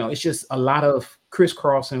just a lot of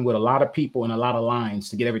crisscrossing with a lot of people and a lot of lines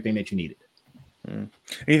to get everything that you needed. And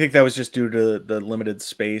you think that was just due to the limited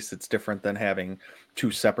space? It's different than having two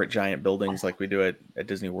separate giant buildings like we do at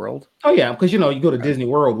Disney World? Oh, yeah, because, you know, you go to Disney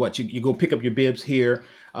World, you go pick up your bibs here,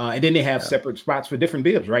 and then they have separate spots for different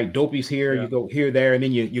bibs, right? Dopey's here, you go here, there, and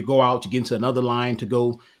then you go out, you get into another line to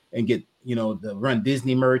go and get, you know, the Run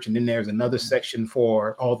Disney merch, and then there's another section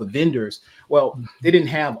for all the vendors. Well, they didn't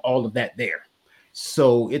have all of that there.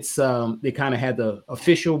 So it's they kind of had the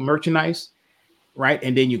official merchandise, right?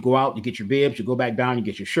 And then you go out, you get your bibs, you go back down, you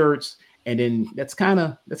get your shirts, and then that's kind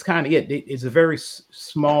of it. It's a very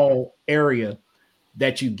small area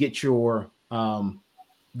that you get your the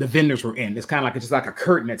vendors were in. It's kind of like it's just like a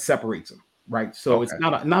curtain that separates them, right? So it's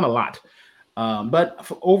not a lot. But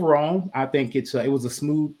overall, I think it was a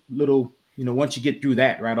smooth little, you know, once you get through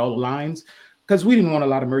that, right, all the lines, because we didn't want a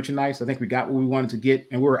lot of merchandise. I think we got what we wanted to get,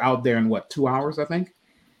 and we were out there in 2 hours, I think.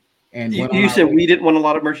 And you said we didn't want a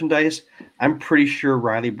lot of merchandise. I'm pretty sure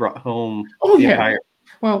Riley brought home. Entire.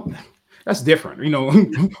 Well, that's different. You know,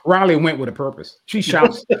 Riley went with a purpose. She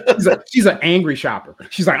shops. She's an angry shopper.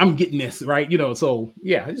 She's like, I'm getting this, right? You know, so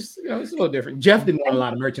yeah, it's a little different. Jeff didn't want a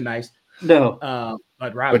lot of merchandise. No.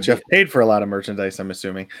 But Riley Jeff paid for a lot of merchandise, I'm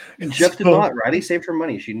assuming. Jeff did not. Riley saved her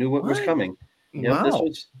money. She knew what was coming. Wow.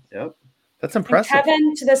 Yep. That's impressive. And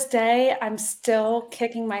Kevin, to this day, I'm still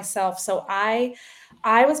kicking myself. So I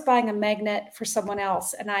was buying a magnet for someone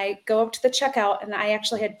else, and I go up to the checkout, and I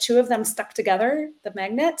actually had two of them stuck together, the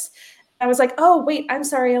magnets. I was like, oh, wait, I'm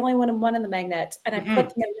sorry. I only wanted one in the magnet. And I put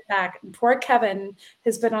the magnet back. And poor Kevin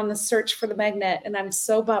has been on the search for the magnet. And I'm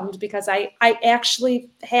so bummed because I actually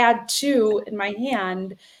had two in my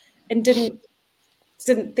hand and didn't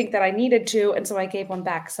think that I needed to. And so I gave one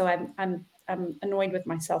back. So I'm annoyed with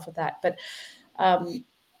myself with that. But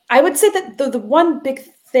I would say that the one big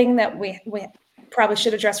thing that we probably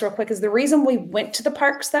should address real quick is the reason we went to the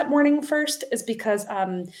parks that morning first is because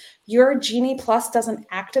your Genie Plus doesn't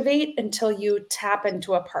activate until you tap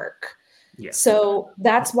into a park. Yes. So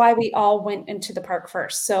that's why we all went into the park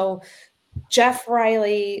first. So Jeff,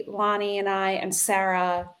 Riley, Lonnie, and I, and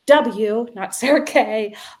Sarah W., not Sarah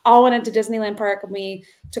K., all went into Disneyland Park, and we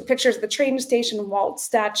took pictures of the train station, Walt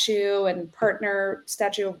statue, and partner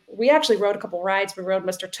statue. We actually rode a couple rides. We rode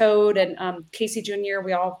Mr. Toad and Casey Jr.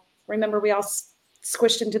 We all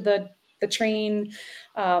squished into the train.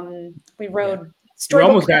 We rode.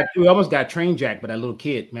 We almost got train jacked by that little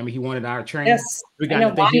kid. Remember, he wanted our train. Yes, we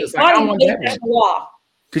got the thing. He was like, I don't want that one.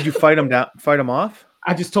 Did you fight him off?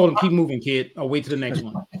 I just told him, keep moving, kid. I'll wait till the next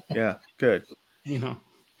one. Yeah, good. You know,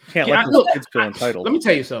 can't let those kids feel entitled. Let me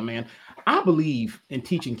tell you something, man. I believe in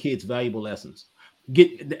teaching kids valuable lessons.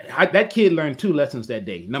 That kid learned 2 lessons that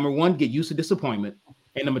day. Number 1, get used to disappointment,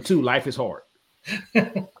 and number 2, life is hard.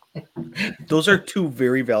 Those are 2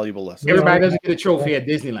 very valuable lessons. Everybody doesn't get a trophy at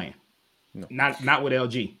Disneyland. No. Not with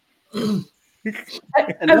LG.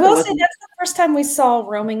 I will say that's the first time we saw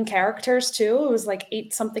roaming characters too. It was like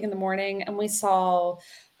 8 something in the morning, and we saw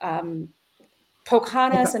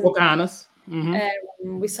Pocahontas and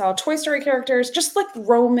we saw Toy Story characters just like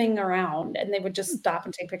roaming around, and they would just stop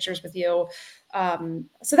and take pictures with you.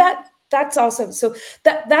 So that's awesome. So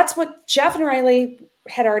that's what Jeff and Riley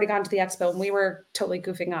had already gone to the expo, and we were totally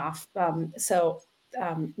goofing off.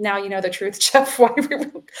 Now you know the truth, Jeff. Why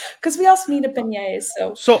because we also needed beignets.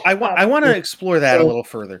 So I want to explore that a little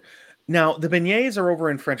further. Now the beignets are over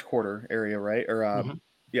in French Quarter area, right? Or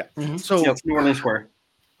So New Orleans Square.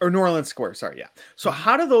 Or New Orleans Square, sorry, yeah. So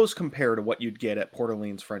how do those compare to what you'd get at Port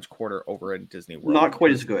Orleans French Quarter over in Disney World? Not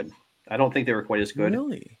quite as good. I don't think they were quite as good.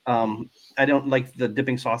 Really? I don't like the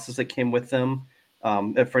dipping sauces that came with them.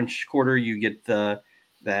 At French Quarter, you get that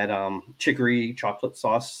chicory chocolate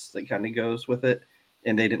sauce that kind of goes with it,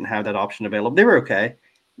 and they didn't have that option available. They were okay,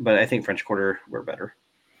 but I think French Quarter were better.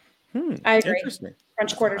 I agree.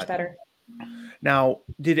 French Quarter's better. Now,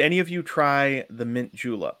 did any of you try the mint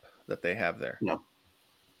julep that they have there? No.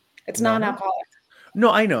 It's non-alcoholic.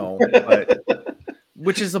 No, I know, but,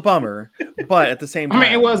 which is a bummer. But at the same time, I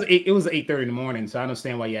mean, it was 8:30 in the morning, so I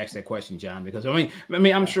understand why you asked that question, John. Because I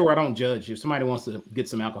mean, I'm sure I don't judge if somebody wants to get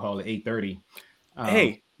some alcohol at 8:30.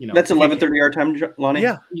 Hey, you know, that's 11:30 our time, Lonnie.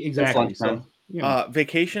 Yeah, exactly. So, you know.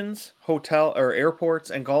 Vacations, hotel or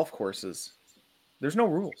airports, and golf courses. There's no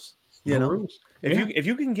rules. No rules. If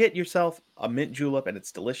you can get yourself a mint julep and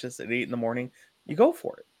it's delicious at 8 in the morning, you go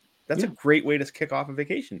for it. That's a great way to kick off a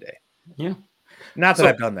vacation day. Yeah. Not that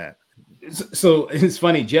I've done that. So it's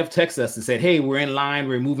funny. Jeff texted us and said, "Hey, we're in line.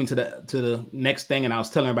 We're moving to the next thing." And I was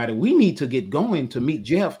telling everybody we need to get going to meet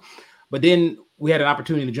Jeff. But then we had an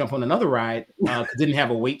opportunity to jump on another ride because didn't have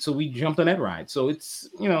a wait, so we jumped on that ride. So it's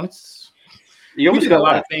You we almost did a got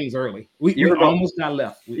lot of left. things early. We You were about- almost got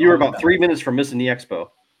left. You were about 3 minutes from missing the expo.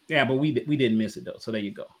 Yeah, but we didn't miss it though. So there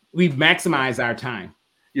you go. We've maximized our time.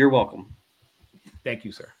 You're welcome. Thank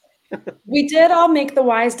you, sir. We did all make the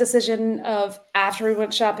wise decision of after we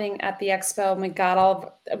went shopping at the expo and we got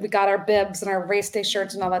our bibs and our race day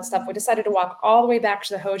shirts and all that stuff. We decided to walk all the way back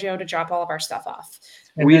to the Hojo to drop all of our stuff off.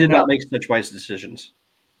 And We then did not make such wise decisions.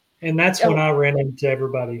 And that's when I ran into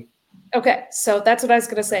everybody. Okay, so that's what I was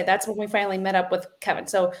going to say. That's when we finally met up with Kevin.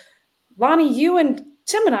 So, Lonnie, you and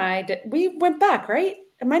Tim and I, we went back, right?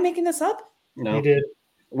 Am I making this up? No, You did.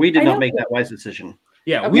 we did not make that wise decision.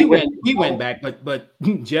 Yeah, Okay. we went back, but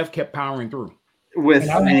Jeff kept powering through. With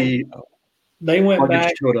They went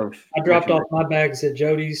back. Of I dropped off my bags at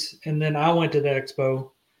Jody's, and then I went to the expo,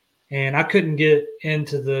 and I couldn't get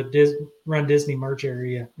into the Run Disney merch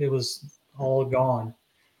area. It was all gone.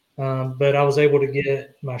 But I was able to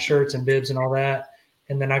get my shirts and bibs and all that,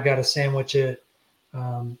 and then I got a sandwich at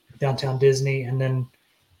Downtown Disney, and then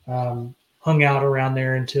hung out around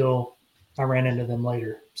there until I ran into them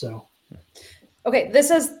later. So. Okay, this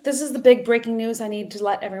is the big breaking news I need to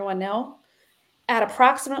let everyone know. At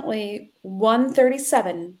approximately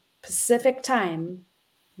 1:37 Pacific time,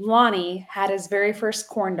 Lonnie had his very first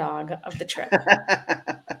corn dog of the trip.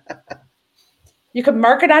 You can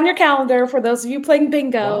mark it on your calendar for those of you playing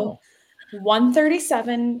bingo. Wow.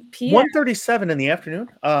 1:37 p.m. 1:37 in the afternoon.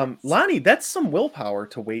 Lonnie, that's some willpower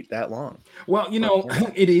to wait that long. Well,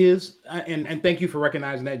 it is, and thank you for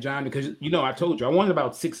recognizing that, John, because I told you I wanted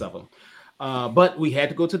about 6 of them. But we had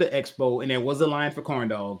to go to the expo, and there was a line for corn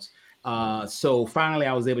dogs. So finally,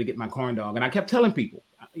 I was able to get my corn dog, and I kept telling people,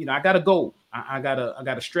 I got a goal. I got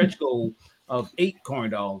a stretch goal of 8 corn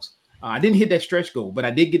dogs. I didn't hit that stretch goal, but I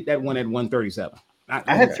did get that one at 1:37.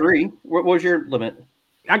 I had 3. What was your limit?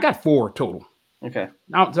 I got 4 total. Okay.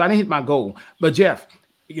 Now, so I didn't hit my goal. But Jeff,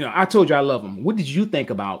 I told you I love them. What did you think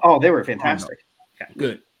about? Oh, they were fantastic.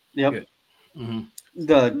 Good. Yep. Good. Mm-hmm.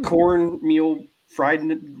 The cornmeal fried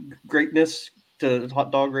greatness to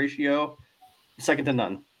hot dog ratio, second to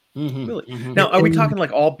none. Mm-hmm. Really? Mm-hmm. Now, are we talking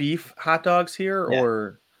like all beef hot dogs here, Yeah.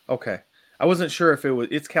 or okay? I wasn't sure if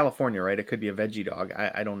it's California, right? It could be a veggie dog.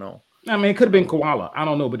 I don't know. I mean, it could have been koala. I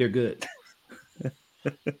don't know, but they're good.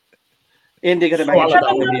 And they got a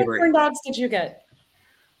How many corn dogs did you get?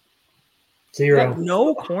 0.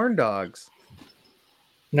 No corn dogs.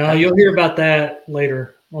 No, you'll hear about that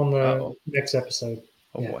later on the next episode.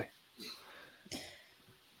 Oh Yeah. boy.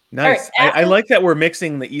 Nice. Right, I like that we're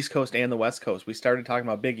mixing the East Coast and the West Coast. We started talking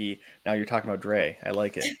about Biggie. Now you're talking about Dre. I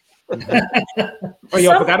like it. Oh,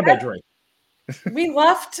 y'all forgot about Dre. We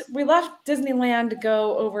left Disneyland to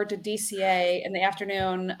go over to DCA in the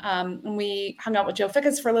afternoon. And we hung out with Joe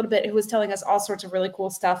Fickus for a little bit, who was telling us all sorts of really cool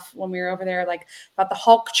stuff when we were over there, like about the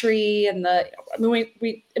Hulk tree and it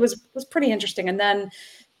was pretty interesting. And then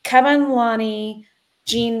Kevin, Lonnie,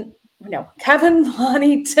 Tim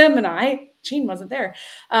and I, Gene wasn't there.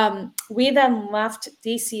 We then left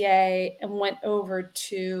DCA and went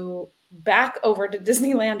back over to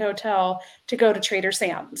Disneyland Hotel to go to Trader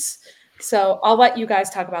Sam's. So I'll let you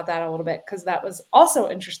guys talk about that a little bit, because that was also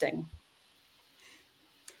interesting.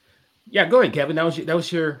 Yeah, go ahead, Kevin. That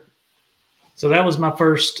was your. So that was my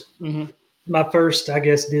first, Mm-hmm. I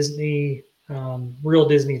guess, Disney, real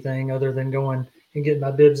Disney thing, other than going and getting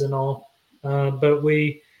my bibs and all. But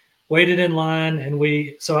we waited in line, and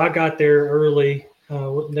so I got there early.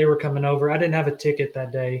 They were coming over. I didn't have a ticket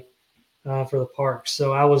that day for the park,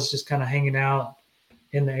 so I was just kind of hanging out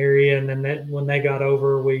in the area. And then when they got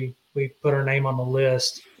over, we put our name on the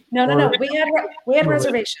list. No. We had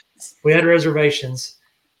reservations. We had reservations,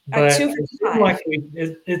 but At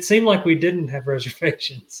 2:55. it seemed like we didn't have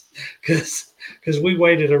reservations because we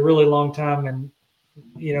waited a really long time, and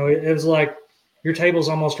it was like, your table's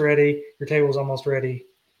almost ready, your table's almost ready,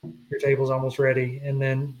 your table's almost ready, and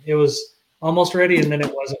then it was almost ready, and then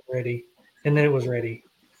it wasn't ready, and then it was ready.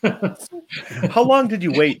 How long did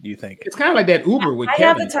you wait, do you think? It's kind of like that Uber with Kevin. I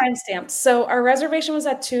have the timestamps. So our reservation was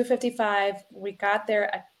at 2:55. We got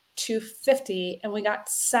there at 2:50, and we got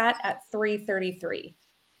sat at 3:33.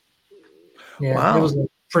 Yeah, Wow. It was a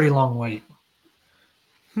pretty long wait.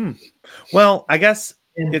 Well, I guess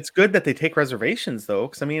it's good that they take reservations, though,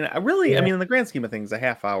 because I mean, in the grand scheme of things, a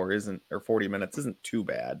half hour or 40 minutes isn't too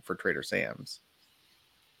bad for Trader Sam's.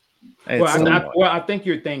 I think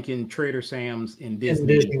you're thinking Trader Sam's in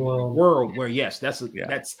Disney World, where yes, that's.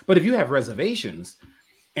 But if you have reservations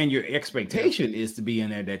and your expectation is to be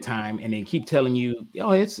in there at that time, and they keep telling you,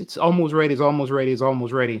 it's almost ready, it's almost ready, it's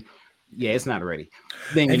almost ready. Yeah, it's not ready.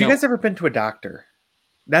 Then have you guys ever been to a doctor?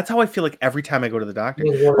 That's how I feel like every time I go to the doctor.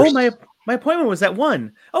 My appointment was at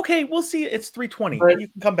 1. Okay, we'll see. It's 3:20. But You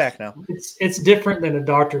can come back now. It's different than a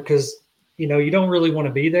doctor because you don't really want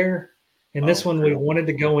to be there. And this one we wanted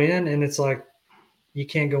to go in, and it's like you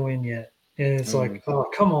can't go in yet, and it's like, oh,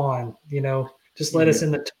 come on, just let us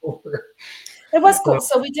in the door. It was cool.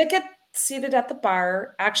 So we did get seated at the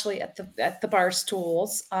bar, actually at the bar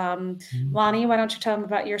stools. Lonnie, why don't you tell them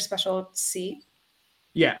about your special seat?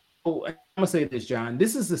 Yeah. Oh, I'm gonna say this, John.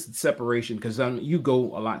 This is the separation because you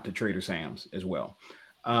go a lot to Trader Sam's as well.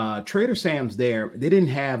 Trader Sam's they didn't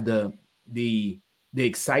have the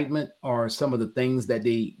excitement or some of the things that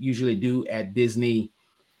they usually do at Disney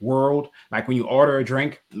World. Like when you order a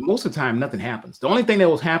drink, most of the time nothing happens. The only thing that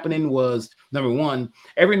was happening was, number one,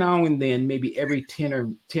 every now and then, maybe every 10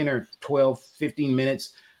 or 12, 15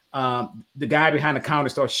 minutes, the guy behind the counter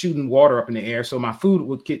starts shooting water up in the air. So my food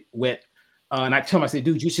would get wet. And I tell him, I say,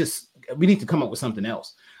 dude, we need to come up with something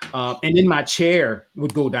else. And then my chair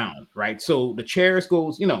would go down, right? So the chairs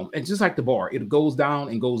goes, it's just like the bar. It goes down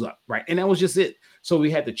and goes up, right? And that was just it. So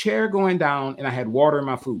we had the chair going down and I had water in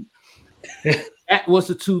my food. That was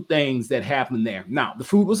the two things that happened there. Now, the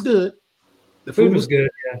food was good. The food was good,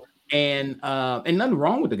 yeah. And nothing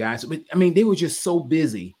wrong with the guys. But, I mean, they were just so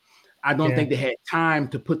busy. I don't think they had time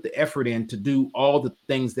to put the effort in to do all the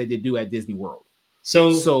things that they do at Disney World.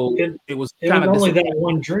 So it was kind of only that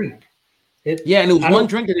one drink. And it was one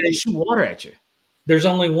drink that they shoot water at you. There's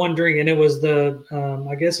only one drink, and it was the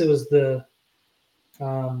I guess it was the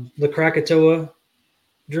Krakatoa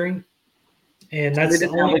drink, and that's the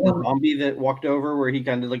only like a zombie that walked over where he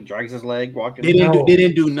kind of like drags his leg walking. They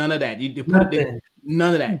didn't do none of that.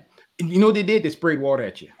 None of that. You know what they did? They sprayed water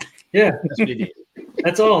at you. Yeah, that's what they did.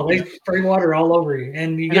 That's all. They spray water all over you.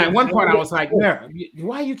 And at one point I was like,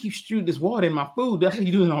 why you keep shooting this water in my food? That's what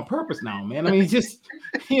you're doing on purpose now, man. I mean, just,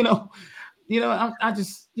 I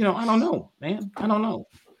just, I don't know, man. I don't know.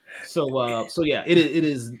 So yeah, it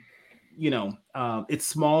is, it's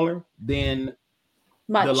smaller than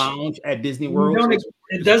the lounge at Disney World.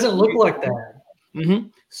 It doesn't look like that. Mm-hmm.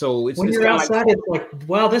 So when you're outside, it's like,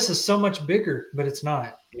 wow, this is so much bigger, but it's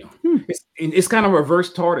not. It's kind of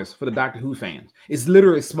reverse TARDIS for the Doctor Who fans. It's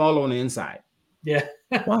literally smaller on the inside. Yeah.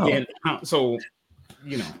 Wow. And so,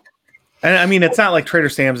 And I mean, it's not like Trader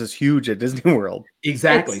Sam's is huge at Disney World.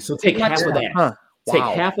 Exactly. So take half of that. Huh. Wow. Take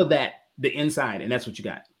half of that, the inside, and that's what you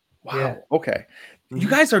got. Wow. Yeah. Okay. You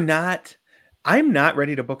guys I'm not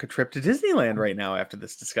ready to book a trip to Disneyland right now after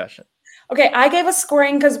this discussion. Okay, I gave a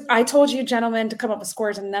scoring because I told you gentlemen to come up with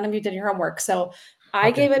scores and none of you did your homework. So I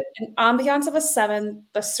gave it an ambiance of a 7.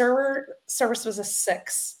 The service was a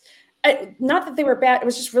 6. Not that they were bad. It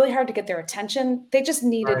was just really hard to get their attention. They just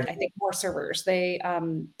needed, I think, more servers. They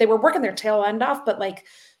were working their tail end off, but like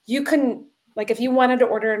you couldn't, like if you wanted to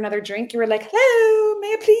order another drink, you were like, hello,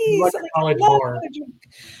 may I please? Like college bar.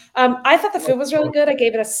 I thought the food was really good. I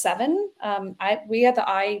gave it a 7. We had the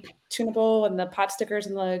eye tunable and the pot stickers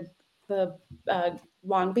and the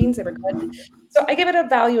long beans. They were good. So I give it a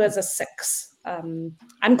value as a 6. I'm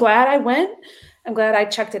glad I went. I'm glad I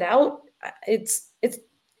checked it out. It's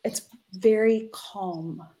very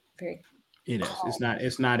calm. Very. It calm. Is.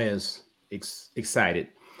 It's not as excited.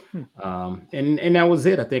 And that was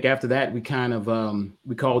it. I think after that we kind of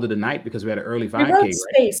we called it a night because we had an early 5K. We rode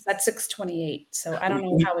Space at 6:28. So I don't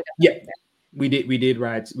know how we got there. We did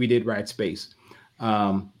ride Space.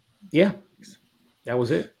 Yeah, that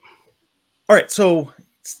was it. All right, so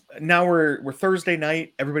now we're Thursday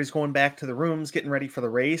night. Everybody's going back to the rooms, getting ready for the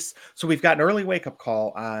race. So we've got an early wake up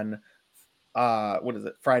call on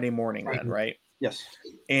Friday morning then, right? Yes.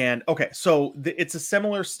 And okay, so it's a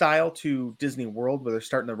similar style to Disney World where they're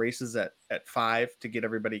starting the races at 5 to get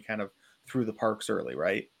everybody kind of through the parks early,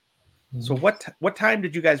 right? Mm-hmm. So what time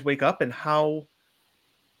did you guys wake up and how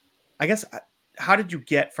did you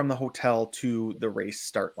get from the hotel to the race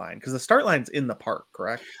start line? Because the start line's in the park,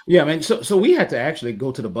 correct? Yeah, man. So we had to actually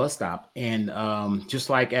go to the bus stop, and just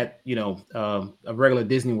like at a regular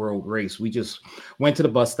Disney World race, we just went to the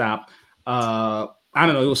bus stop. I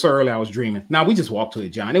don't know. It was so early, I was dreaming. Now we just walked to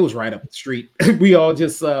it, John. It was right up the street. We all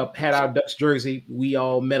just had our Dutch jersey. We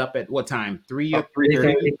all met up at what time?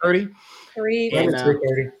 3:30.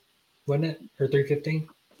 3:30, wasn't it? Or 3:15?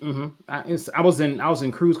 Mm-hmm. I was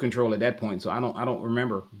in cruise control at that point, so I don't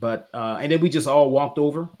remember. But and then we just all walked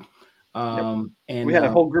over. And we had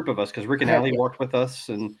a whole group of us because Rick and Allie walked with us,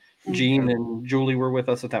 and Jean and Julie were with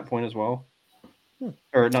us at that point as well.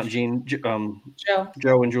 Or not Jean, Joe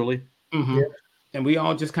and Julie. Mm-hmm. Yeah. And we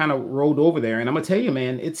all just kind of rolled over there. And I'm gonna tell you,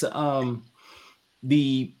 man, it's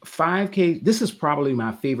the 5K. This is probably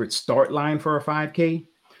my favorite start line for a 5K.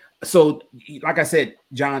 So, like I said,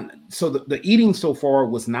 John, so the eating so far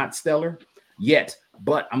was not stellar, yet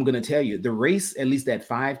But I'm going to tell you, the race, at least that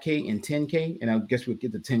 5K and 10K, and I guess we'll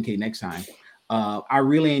get the 10K next time. I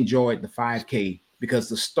really enjoyed the 5K because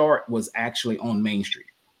the start was actually on Main Street.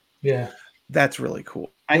 Yeah. That's really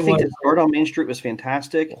cool. I think the start on Main Street was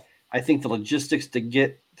fantastic. I think the logistics to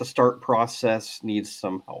get the start process needs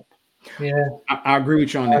some help. Yeah. I agree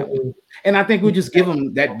with you on that. And I think we'll just give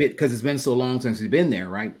them that bit because it's been so long since he's been there,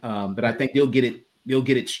 right? But I think they'll get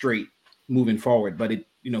it straight moving forward. But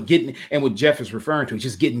getting, and what Jeff is referring to, is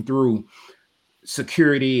just getting through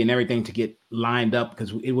security and everything to get lined up,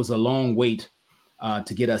 because it was a long wait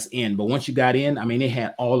to get us in. But once you got in, I mean, they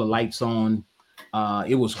had all the lights on.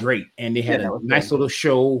 It was great. And they had a nice little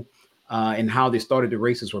show, and how they started the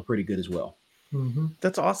races were pretty good as well. Mm-hmm.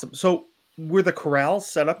 That's awesome. So were the corrals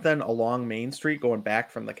set up then along Main Street going back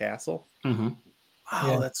from the castle? Mm-hmm.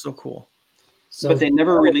 Wow, that's so cool. But they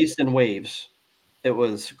never released in waves. It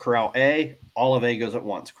was Corral A, all of A goes at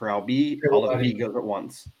once. Corral B, all of B goes at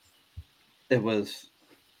once. It was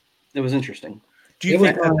interesting. Do you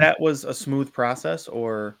think that was a smooth process,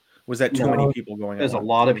 or was that too many people going? There's a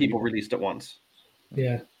lot of people released at once.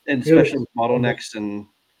 Yeah, and especially with bottlenecks and.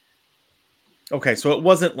 Okay, so it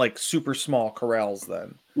wasn't like super small corrals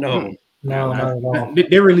then. No, not at all.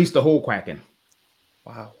 They released the whole Quacken.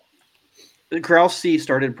 Wow. The Corral C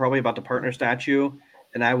started probably about the partner statue,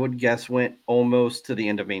 and I would guess went almost to the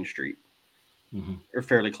end of Main Street, or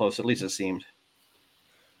fairly close. At least it seemed.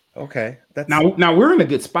 Okay. Now we're in a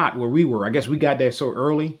good spot where we were. I guess we got there so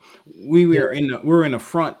early. We were in the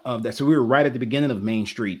front of that, so we were right at the beginning of Main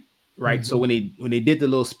Street, right? Mm-hmm. So when they did the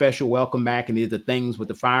little special welcome back and did the things with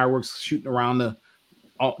the fireworks shooting around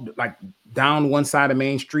like down one side of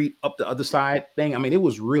Main Street, up the other side thing. I mean, it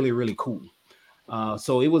was really, really cool.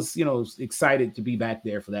 So it was, excited to be back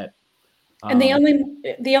there for that. And the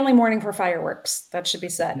only morning for fireworks, that should be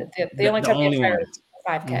said. The only time we have fireworks is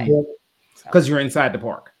 5K. Because you're inside the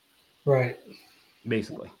park. Right.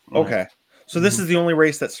 Basically. Okay. So this is the only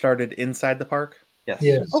race that started inside the park? Yes.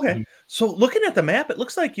 Okay. So looking at the map, it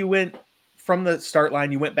looks like you went from the start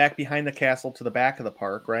line, you went back behind the castle to the back of the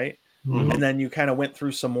park, right? Mm-hmm. And then you kind of went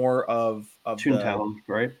through some more of Toontown,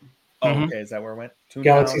 right? Oh, okay. Is that where it went? Toontown,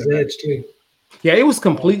 Galaxy's Edge, too. Yeah, it was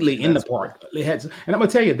completely in the park. It had, and I'm going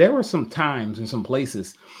to tell you, there were some times in some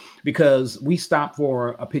places, because we stopped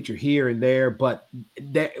for a picture here and there, but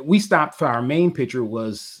we stopped for our main picture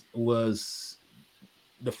was the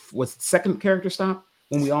second character stop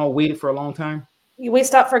when we all waited for a long time. We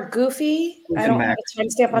stopped for Goofy. I don't have a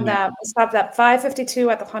timestamp on that. We stopped at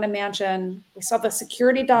 5:52 at the Haunted Mansion. We saw the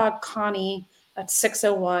security dog Connie at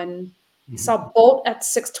 6:01. We saw Bolt at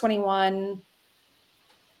 6:21.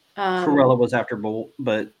 Cruella was after Bolt,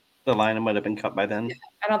 but the line might have been cut by then.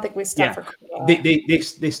 I don't think we stopped for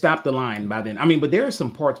Cruella. They stopped the line by then. I mean, but there are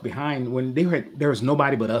some parts behind when there was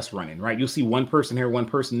nobody but us running, right? You'll see one person here, one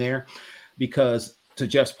person there, because to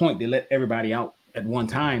Jeff's point, they let everybody out at one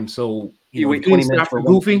time. So you wait 20 minutes for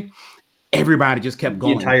Goofy. Everybody just kept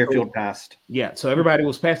going. The entire field passed. Yeah, so everybody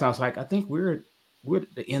was passed. I was like, I think we're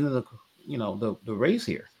at the end of the race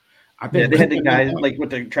here. I think they had the guy like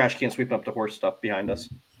with the trash can sweeping up the horse stuff behind us.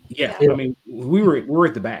 Yeah, I mean, we're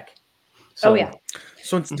at the back. So,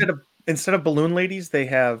 So instead of balloon ladies, they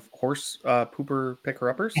have horse pooper picker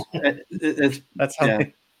uppers.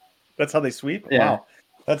 That's how they sweep. Yeah. Wow,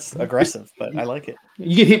 that's aggressive, but I like it.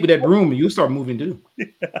 You get hit with that broom, and you start moving too.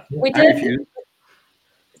 We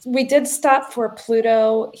did stop for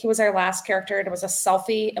Pluto. He was our last character. It was a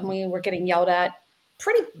selfie, and we were getting yelled at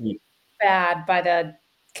pretty bad by the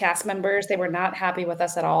cast members. They were not happy with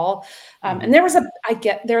us at all. And there was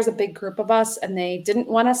a big group of us, and they didn't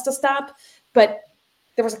want us to stop, but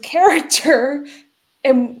there was a character,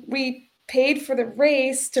 and we paid for the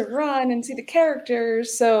race to run and see the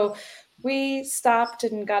characters. So we stopped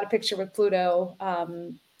and got a picture with Pluto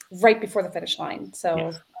right before the finish line.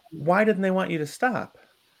 So why didn't they want you to stop?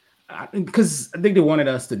 Because I think they wanted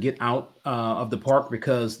us to get out of the park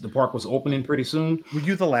because the park was opening pretty soon. Were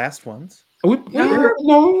you the last ones? We weren't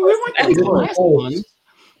the last ones.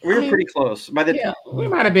 We were pretty close. We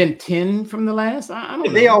might have been 10 from the last. I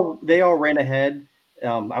don't know. They all ran ahead.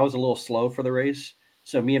 I was a little slow for the race,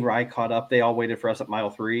 so me and Rye caught up. They all waited for us at mile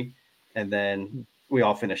 3, and then we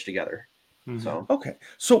all finished together. So okay.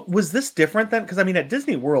 So was this different then? Because I mean, at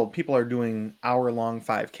Disney World, people are doing hour-long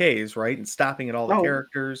 5Ks, right, and stopping at all the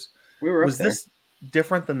characters. We were. Was this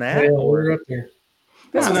different than that? Yeah, we were up there.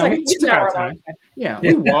 This was like a 2-hour long. Yeah,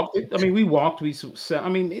 we walked it. I mean, we walked.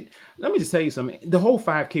 Let me just tell you something. The whole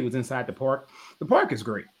 5K was inside the park. The park is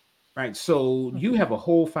great, right? So you have a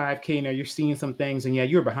whole 5K now. You're seeing some things, and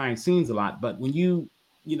you're behind scenes a lot. But when you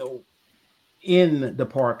in the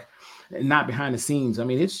park, and not behind the scenes. I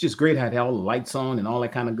mean, it's just great. Had all the lights on and all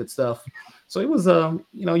that kind of good stuff. So it was,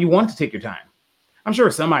 you wanted to take your time. I'm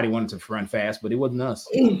sure somebody wanted to run fast, but it wasn't us.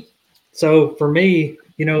 So for me,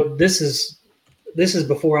 this is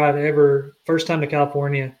before I'd ever first time to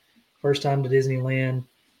California, first time to Disneyland,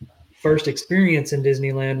 first experience in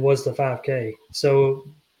Disneyland was the 5K. So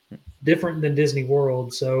different than Disney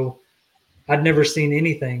World. So I'd never seen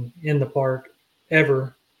anything in the park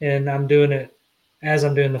ever, and I'm doing it as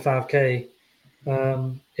I'm doing the 5K.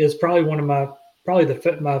 It's probably one of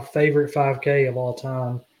my favorite 5K of all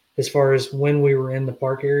time as far as when we were in the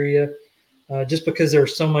park area, just because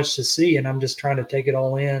there's so much to see, and I'm just trying to take it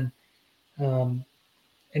all in. And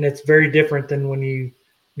it's very different than when you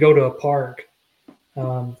go to a park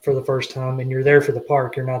for the first time and you're there for the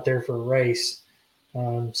park. You're not there for a race.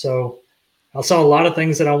 So I saw a lot of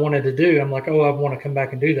things that I wanted to do. I'm like, oh, I want to come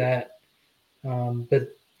back and do that. But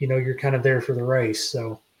you're kind of there for the race.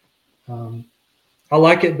 So I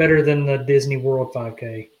like it better than the Disney World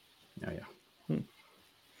 5K. Yeah.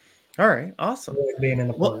 All right, awesome. I like being in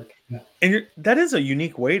the park. Yeah. And that is a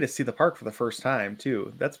unique way to see the park for the first time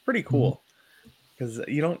too. That's pretty cool. Because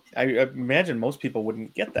I imagine most people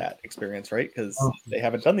wouldn't get that experience, right? Because they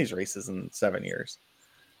haven't done these races in 7 years.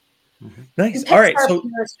 Mm-hmm. Nice. All right, so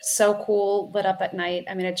it's so cool, lit up at night.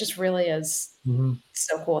 I mean, it just really is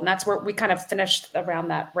so cool, and that's where we kind of finished around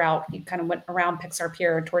that route. You kind of went around Pixar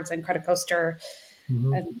Pier towards Incredicoaster,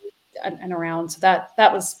 and around. So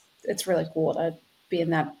it's really cool to be in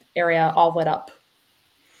that area all lit up.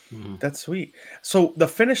 That's sweet. So the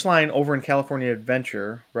finish line over in California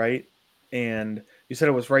Adventure, right? And you said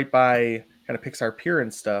it was right by kind of Pixar Pier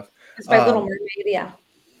and stuff. It's by Little Mermaid, yeah.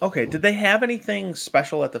 Okay. Did they have anything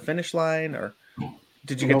special at the finish line, or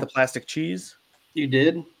did you get the plastic cheese? You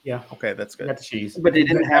did? Yeah. Okay, that's good. Got the cheese. But they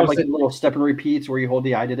didn't have like little step and repeats where you hold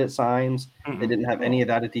the I did it signs. They didn't have any of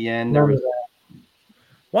that at the end.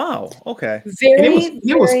 Wow. Okay.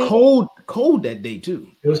 It was cold that day too.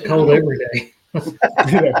 It was cold every day.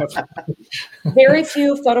 Very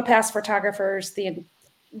few PhotoPass photographers the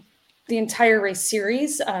entire race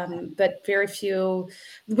series, but very few.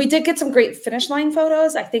 We did get some great finish line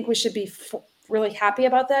photos. I think we should be really happy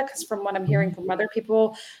about that, because from what I'm hearing from other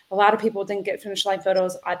people, a lot of people didn't get finish line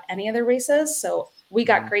photos at any of their races. So we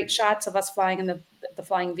got great shots of us flying in the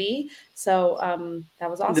Flying V. So that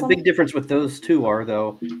was awesome. The big difference with those two are,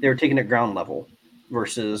 though, they were taking it ground level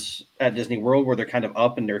versus at Disney World where they're kind of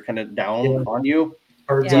up and they're kind of down on you.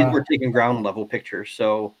 These were taking ground level pictures.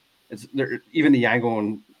 So even the angle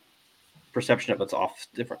and perception of it's off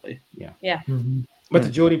differently. Yeah. But to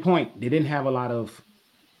Jody point, they didn't have a lot of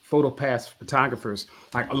PhotoPass photographers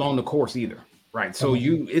like along the course either, right? So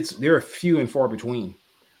there are few and far between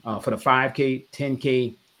for the 5K,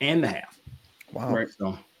 10K, and the half. Wow. Right.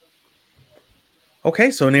 So okay,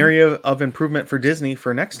 so an area of improvement for Disney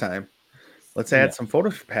for next time. Let's add some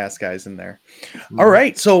PhotoPass guys in there. All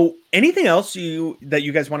right. So anything else that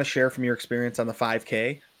you guys want to share from your experience on the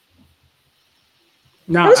 5K?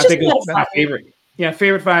 No, I think it's my favorite. Yeah,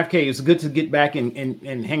 favorite 5K. It's good to get back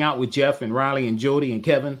and hang out with Jeff and Riley and Jody and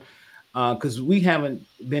Kevin, because we haven't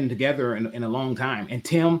been together in a long time. And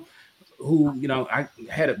Tim, who I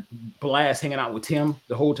had a blast hanging out with Tim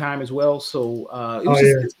the whole time as well. So it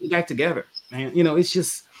was just getting back together, man. It's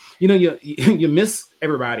just you miss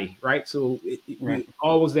everybody, right? So we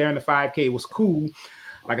all was there in the 5K. It was cool.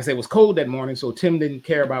 Like I said, it was cold that morning, so Tim didn't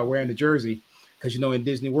care about wearing the jersey because in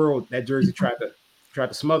Disney World that jersey tried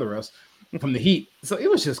to smother us from the heat. So it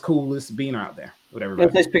was just cool just being out there with everybody.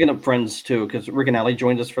 It's nice picking up friends too, because Rick and Allie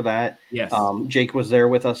joined us for that. Yes. Jake was there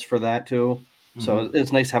with us for that too. So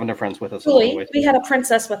it's nice having their friends with us. Julie, we had a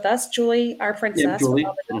princess with us. Julie, our princess. Yeah, Julie.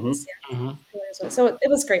 So it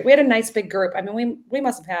was great. We had a nice big group. I mean, we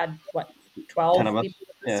must have had 12 10 of us. people.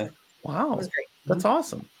 Yeah. Wow. It was great. That's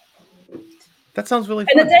awesome. That sounds really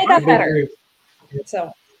fun. And the day got better.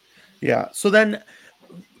 So. Yeah. So then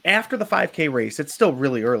after the 5K race, it's still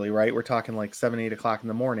really early, right? We're talking like 7, 8 o'clock in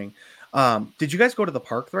the morning. Did you guys go to the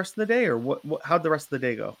park the rest of the day, or how'd the rest of the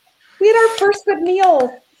day go? We had our first good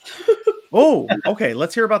meal. Oh, okay.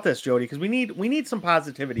 Let's hear about this, Jody, because we need some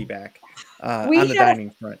positivity back on the dining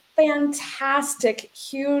front. Fantastic,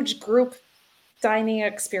 huge group dining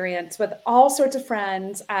experience with all sorts of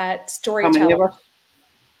friends at Storyteller. How many of us?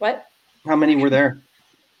 What? How many were there?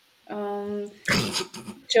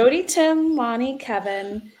 Jody, Tim, Lonnie,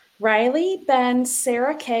 Kevin, Riley, Ben,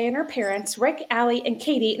 Sarah Kay and her parents, Rick, Allie, and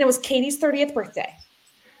Katie. And it was Katie's 30th birthday.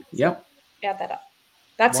 Yep. Add that up.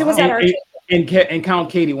 That's who was at our and count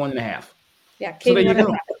Katie 1.5. Yeah, Katie. So there you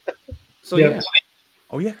go. So yeah.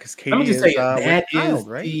 Oh yeah, because Katie Let me just say that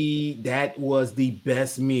that was the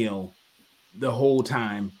best meal the whole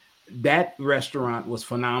time. that restaurant was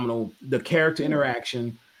phenomenal. The character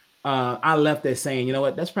interaction. I left there saying, you know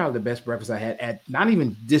what, that's probably the best breakfast I had at not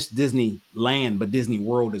even just Disneyland, but Disney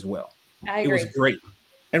World as well. I It agree. was great.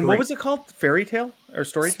 And Great. what was it called? Fairy tale or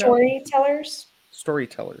storytell? Storytellers.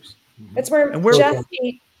 Storytellers. It's where, And where- Jeff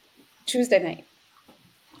ate Tuesday night.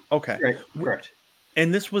 Okay. Right, correct.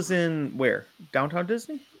 And this was in where? Downtown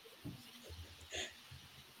Disney?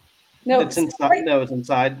 No, It's inside. No, it's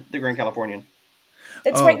inside the Grand Californian.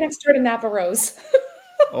 it's Oh. right next door to Napa Rose.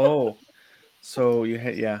 Oh, so you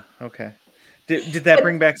had, yeah, okay. Did that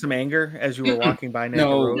bring back some anger as you were walking by Napa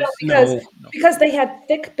No, Rose? No, because they had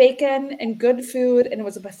thick bacon and good food, and it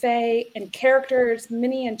was a buffet, and characters,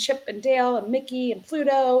 Minnie and Chip and Dale and Mickey and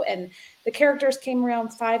Pluto, and the characters came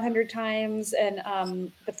around 500 times, and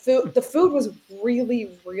the food was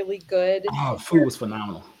really, really good. Oh, food was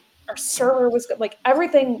phenomenal. Our server was good. Like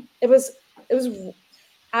everything, it was.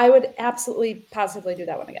 I would absolutely, positively do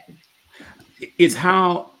that one again. It's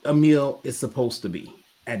how a meal is supposed to be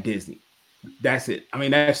at Disney. That's it. I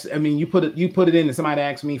mean, you put it in, and somebody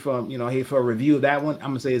asked me for, hey, for a review of that one,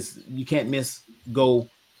 I'm gonna say you can't miss. Go,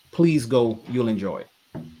 please go. You'll enjoy it.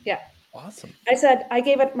 Yeah. Awesome. I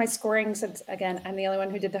gave it my scoring, since again, I'm the only one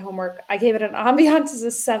who did the homework. I gave it an ambiance as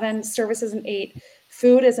a 7, service as an 8,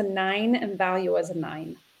 food as a 9, and value as a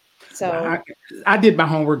 9. So I did my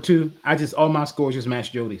homework too. All my scores just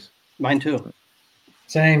matched Jody's. Mine too.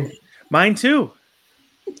 Same. Mine too.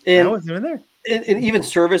 And, I wasn't even there. and even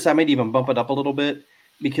service, I might even bump it up a little bit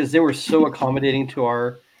because they were so accommodating to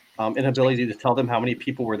our inability to tell them how many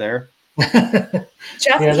people were there.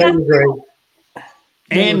 Jeff, Yeah, that was great.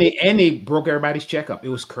 And they broke everybody's checkup. It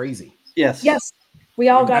was crazy. Yes. yes, we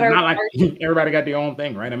all got Not our. like everybody got their own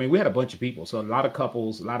thing, right? I mean, we had a bunch of people, so a lot of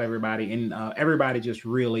couples, a lot of everybody, and everybody just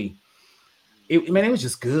really. It was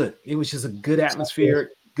just good. It was just a good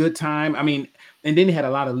atmosphere, good time. I mean, and then they had a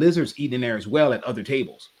lot of lizards eating in there as well at other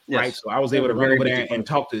tables, Yes. right? So I was They able to were run very over there busy and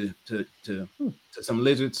talk to some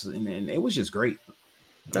lizards, and it was just great.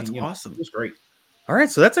 That's awesome. It was great. All right,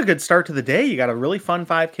 so that's a good start to the day. You got a really fun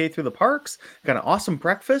 5K through the parks, got an awesome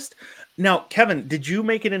breakfast. Now, Kevin, did you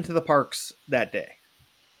make it into the parks that day?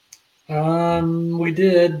 We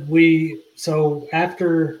did.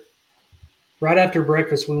 Right after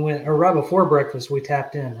breakfast, we went, or right before breakfast, we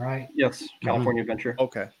tapped in, right? Yes. California Adventure.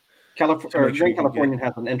 Okay. Grand make sure you California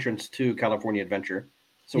has an entrance to California Adventure.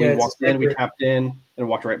 So Yeah, we it's walked in, we separate. tapped in, and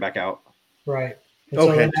walked right back out. Right. And so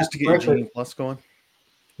Okay, then just to after get your breakfast, Genie Plus going.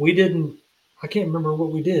 we didn't. I can't remember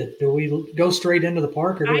what we did. Did we go straight into the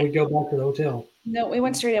park, or did we go back to the hotel? No, we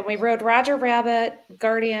went straight in. We rode Roger Rabbit,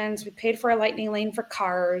 Guardians. We paid for a lightning lane for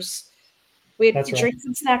cars. We had That's right. drinks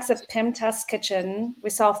and snacks at Pim Test Kitchen.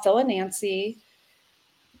 We saw Phil and Nancy.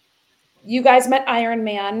 You guys met Iron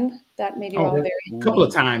Man. That made you all yeah. very. A couple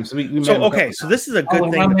of times. We met So, him a couple okay, of so times. this is a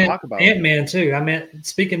good thing to talk about. Ant-Man too. I meant,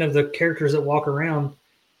 speaking of the characters that walk around,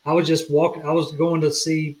 I was going to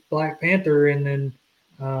see Black Panther, and then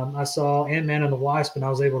I saw Ant-Man and the Wasp, and I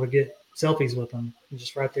was able to get selfies with them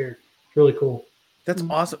just right there. Really cool. That's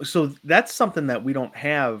awesome. So that's something that we don't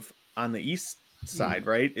have on the east side,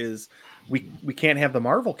 right? Is we can't have the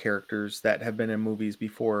Marvel characters that have been in movies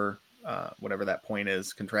before, whatever that point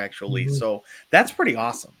is contractually. Mhm. So that's pretty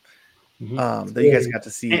awesome. Mhm. That you guys got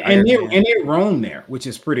to see. And they roam there, which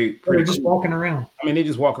is pretty They're just cool. walking around. I mean, they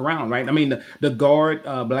just walk around, right? I mean, the guard,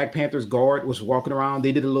 Black Panther's guard, was walking around.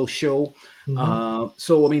 They did a little show. Mhm.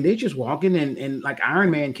 So I mean, they just walking, and like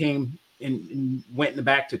Iron Man came and went in the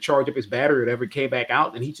back to charge up his battery or whatever, came back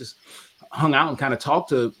out, and he just hung out and kind of talked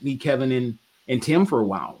to me, Kevin, and Tim for a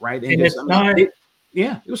while, right? And just, it's not. it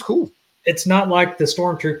was cool. It's not like the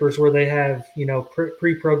stormtroopers where they have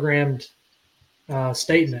pre-programmed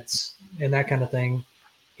statements and that kind of thing.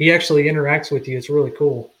 He actually interacts with you. It's really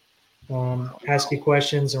cool. Ask you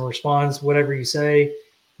questions and responds whatever you say.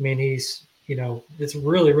 I mean, he's it's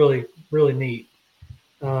really, really, really neat.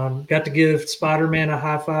 Got to give Spider-Man a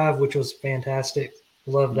high five, which was fantastic.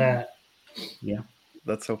 Love that. Yeah,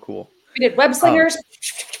 that's so cool. We did web slingers.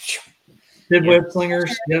 Web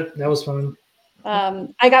slingers. Yep, that was fun.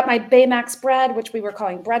 I got my Baymax bread, which we were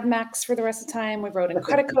calling Bread Max for the rest of the time. We rode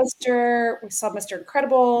Incredicoaster. We saw Mr.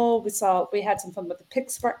 Incredible. We had some fun with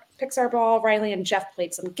the Pixar ball. Riley and Jeff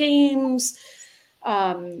played some games.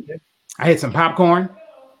 I had some popcorn.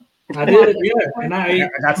 I did, yeah. And I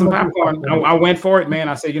got some popcorn. I went for it, man.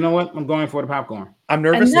 I said, you know what? I'm going for the popcorn. I'm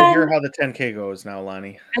nervous to hear how the 10K goes now,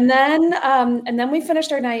 Lonnie. And then we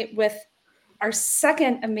finished our night with our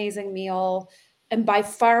second amazing meal, and by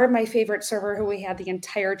far my favorite server who we had the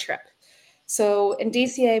entire trip. So in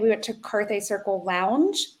DCA, we went to Carthay Circle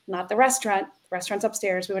Lounge, not the restaurant. The restaurant's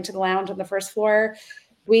upstairs. We went to the lounge on the first floor.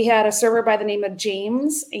 we had a server by the name of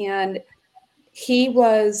James, and he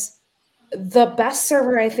was the best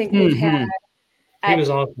server I think we've had. He was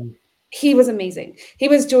awesome. He was amazing. He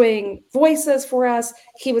was doing voices for us.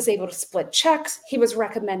 He was able to split checks. He was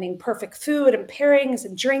recommending perfect food and pairings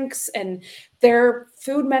and drinks. And their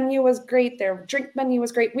food menu was great. Their drink menu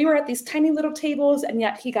was great. We were at these tiny little tables, and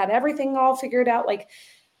yet he got everything all figured out. Like,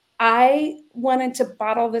 I wanted to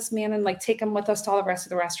bottle this man and like take him with us to all the rest of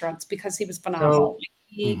the restaurants because he was phenomenal.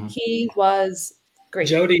 He was great.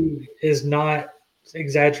 Jody is not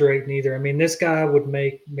exaggerating either. I mean, this guy would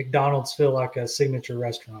make McDonald's feel like a signature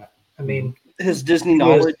restaurant. I mean, his Disney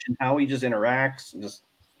knowledge and how he just interacts.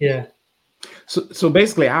 Yeah. So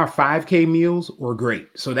basically, our 5K meals were great.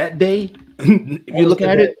 So that day, if you look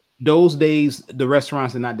at it, those days the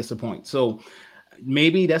restaurants did not disappoint. So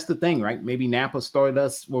maybe that's the thing, right? Maybe Napa started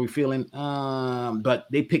us where we're feeling, but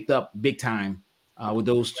they picked up big time with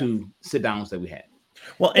those 2 sit downs that we had.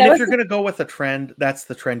 Well, and if you're going to go with a trend, that's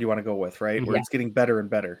the trend you want to go with, right? Where it's getting better and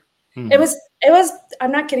better. It was,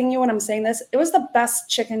 I'm not kidding you when I'm saying this. It was the best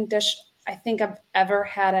chicken dish I think I've ever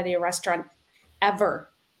had at a restaurant ever.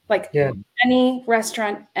 Like any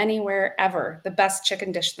restaurant, anywhere ever. The best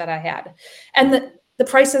chicken dish that I had. And the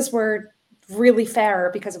prices were really fair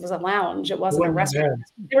because it was a lounge. It wasn't a restaurant.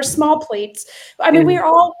 They were small plates. I mean, we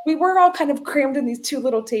were all kind of crammed in these 2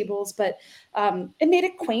 little tables, but it made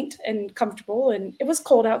it quaint and comfortable, and it was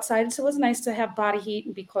cold outside, so it was nice to have body heat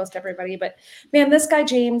and be close to everybody. But man, this guy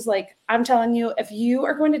James, like, I'm telling you, if you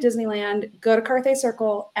are going to Disneyland, go to Carthay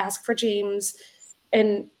Circle, ask for James,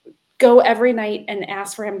 and go every night and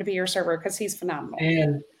ask for him to be your server because he's phenomenal.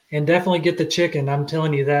 And definitely get the chicken. I'm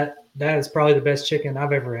telling you that is probably the best chicken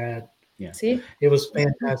I've ever had. Yeah. See, it was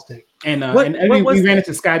fantastic. And we ran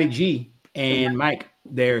into Scotty G and Mike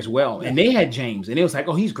there as well, and they had James, and it was like,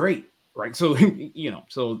 oh, he's great, right? So he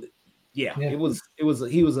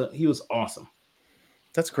was awesome.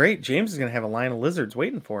 That's great. James is going to have a line of lizards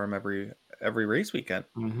waiting for him every race weekend.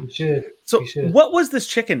 He should. So, what was this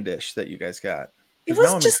chicken dish that you guys got? It was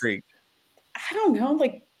now I'm just, intrigued. I don't know,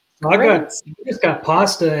 like. I just got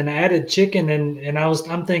pasta and added chicken, and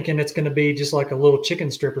I'm thinking it's going to be just like a little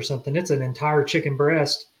chicken strip or something. It's an entire chicken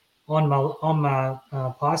breast on my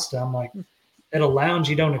pasta. I'm like, at a lounge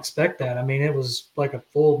you don't expect that. I mean, it was like a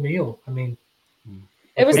full meal. I mean,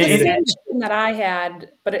 it was the same chicken that I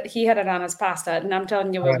had, but he had it on his pasta, and I'm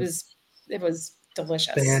telling you, it was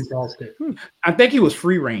delicious. Fantastic. I think he was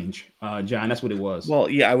free range, John. That's what it was. Well,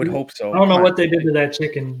 yeah, I would hope so. I don't know what they did to that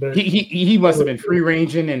chicken, but he must have been free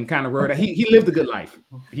ranging and kind of rode. He lived a good life.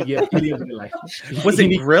 He lived a good life. Was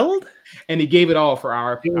it grilled? And he gave it all for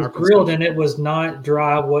our. It was grilled, and it was not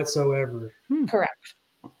dry whatsoever. Correct.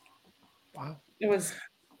 Wow. It was.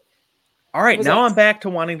 All right, now I'm back to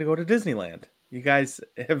wanting to go to Disneyland. You guys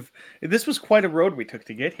this was quite a road we took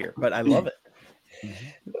to get here, but I love it.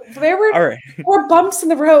 There were more bumps in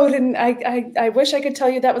the road, and I wish I could tell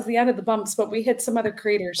you that was the end of the bumps, but we hit some other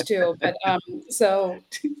craters too. But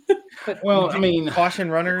well, I mean,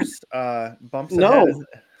 caution runners, bumps. No,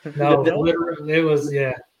 it was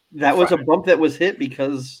That was a bump that was hit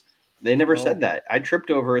because they never said that. I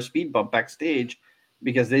tripped over a speed bump backstage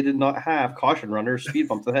because they did not have caution runners speed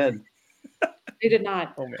bumps ahead. They did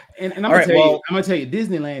not. And I'm gonna tell you,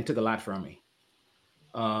 Disneyland took a lot from me.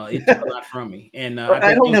 It took a lot from me, and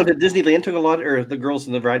I don't know that Disneyland took a lot, or the girls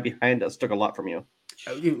in the ride behind us took a lot from you.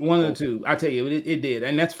 One of the two. I tell you, it did,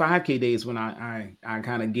 and that's 5K days when I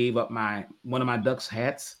kind of gave up one of my Ducks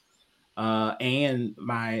hats, and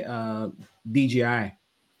my DJI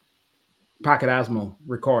Pocket Osmo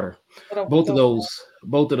recorder. Both of those.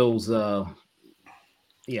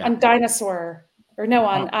 On Dinosaur, or no,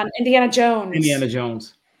 on Indiana Jones. Indiana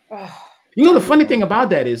Jones. Oh. You know, the funny thing about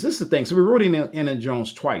that is, this is the thing. So we rode Indiana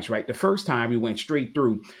Jones twice, right? The first time we went straight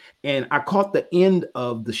through, and I caught the end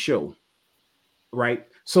of the show, right?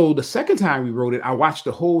 So the second time we rode it, I watched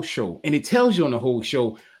the whole show, and it tells you on the whole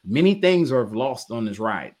show, many things are lost on this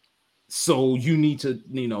ride. So you need to,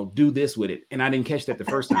 do this with it. And I didn't catch that the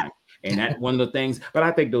first time. And that's one of the things, but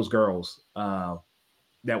I think those girls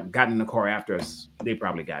that got in the car after us, they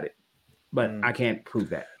probably got it, but I can't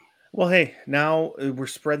prove that. Well, hey, now we're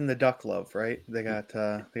spreading the duck love, right? They got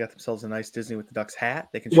themselves a nice Disney with the Ducks hat.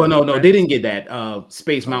 They can. Well, no, they didn't get that.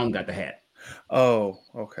 Space Mountain got the hat. Oh,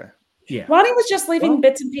 okay. Yeah. Lonnie was just leaving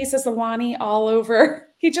bits and pieces of Lonnie all over.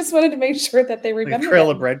 He just wanted to make sure that they remember. Like a trail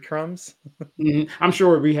of breadcrumbs. I'm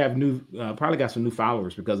sure we have probably got some new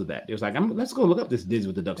followers because of that. It was like, let's go look up this Disney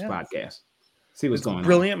with the Ducks podcast. See what's going on.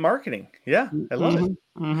 Brilliant marketing. Yeah, I love it.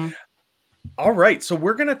 Mm-hmm. All right, so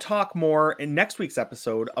we're going to talk more in next week's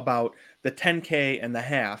episode about the 10K and the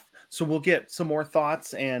half. So we'll get some more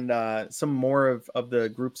thoughts and some more of the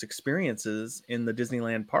group's experiences in the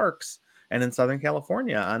Disneyland parks and in Southern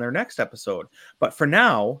California on our next episode. But for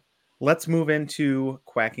now, let's move into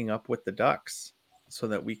quacking up with the ducks so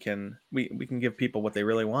that we can give people what they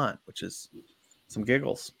really want, which is some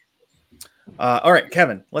giggles. All right,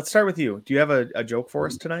 Kevin, let's start with you. Do you have a joke for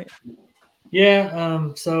us tonight? Yeah.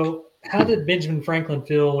 So how did Benjamin Franklin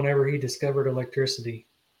feel whenever he discovered electricity?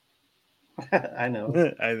 I know.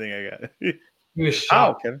 I think I got it. He was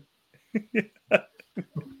How, shocked. Kevin?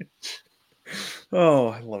 Oh,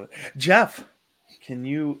 I love it. Jeff, can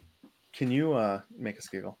you make us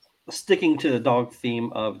giggle? Sticking to the dog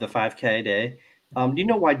theme of the 5K day, do you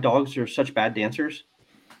know why dogs are such bad dancers?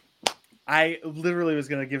 I literally was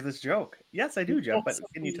going to give this joke. Yes, I do, Jeff, but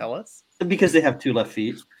can you tell us? Because they have 2 left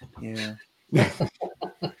feet. Yeah.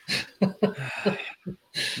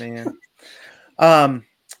 Man.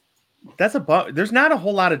 That's there's not a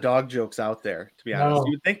whole lot of dog jokes out there, to be honest. No.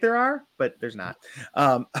 You would think there are, but there's not.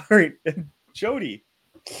 All right, Jody,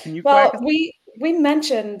 can you Well, quack us? we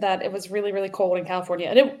mentioned that it was really, really cold in California,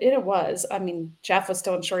 and it was. I mean, Jeff was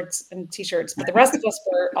still in shorts and t-shirts, but the rest of us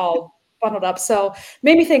were all bundled up. So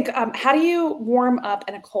made me think, how do you warm up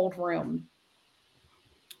in a cold room?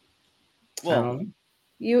 Well,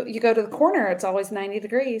 You go to the corner, it's always 90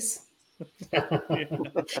 degrees. that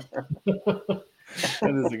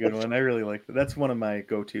is a good one. I really like that. That's one of my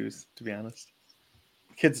go-tos, to be honest.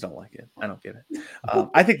 Kids don't like it. I don't get it.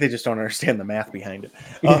 I think they just don't understand the math behind it.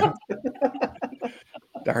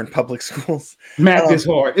 Darn public schools. Math is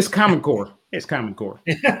hard. It's Common Core. It's Common Core.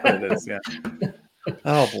 It is, yeah.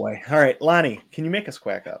 Oh boy. All right, Lonnie, can you make us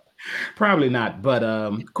quack up? Probably not. But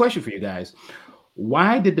question for you guys: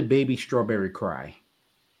 why did the baby strawberry cry?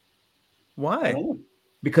 Why?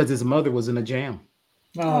 Because his mother was in a jam.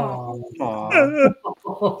 Oh.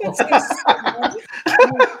 That's so sad.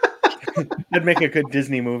 That'd make a good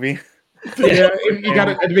Disney movie. Yeah, you got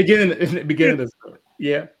it at the beginning of the story.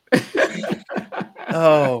 Yeah.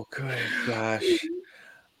 Oh, good gosh.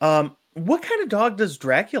 What kind of dog does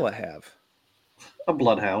Dracula have? A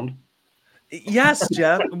bloodhound. Yes,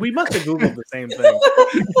 Jeff. We must have Googled the same thing.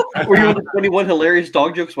 Were you on the 21 Hilarious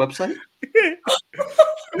Dog Jokes website?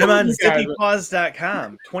 I'm on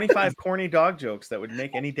zippypaws.com. 25 corny dog jokes that would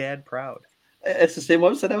make any dad proud. It's the same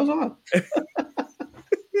website I was on.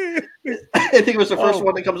 I think it was the first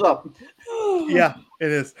one that comes up. Yeah,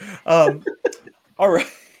 it is. All right.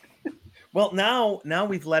 Well, now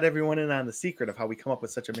we've let everyone in on the secret of how we come up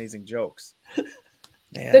with such amazing jokes.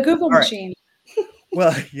 Man. The Google All right. machine.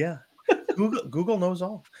 Well, yeah. Google knows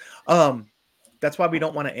all. That's why we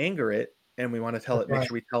don't want to anger it, and we want to tell it. Make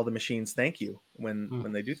sure we tell the machines thank you when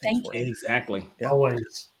they do things for us. Exactly. Yeah.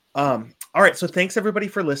 Always. All right. So thanks everybody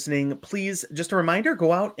for listening. Please, just a reminder,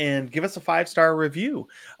 go out and give us a 5-star review.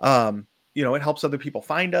 It helps other people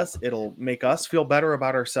find us. It'll make us feel better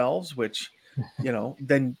about ourselves, which,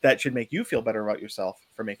 then that should make you feel better about yourself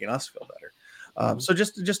for making us feel better. So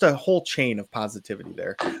just a whole chain of positivity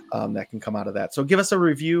there that can come out of that. So give us a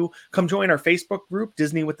review. Come join our Facebook group,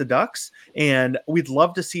 Disney with the Ducks. And we'd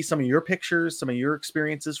love to see some of your pictures, some of your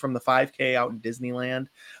experiences from the 5K out in Disneyland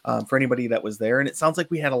for anybody that was there. And it sounds like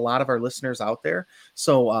we had a lot of our listeners out there.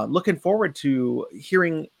 So looking forward to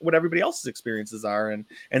hearing what everybody else's experiences are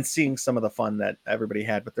and seeing some of the fun that everybody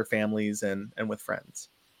had with their families and with friends.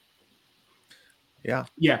 Yeah.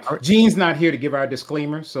 Gene's not here to give our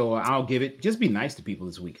disclaimer, so I'll give it. Just be nice to people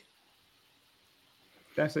this week.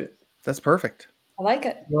 That's it. That's perfect. I like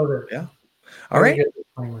it. Love it. Yeah. All right.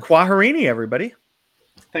 Kwaharini, everybody.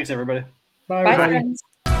 Thanks, everybody. Bye, Bye, everybody.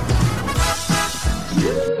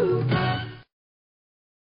 friends.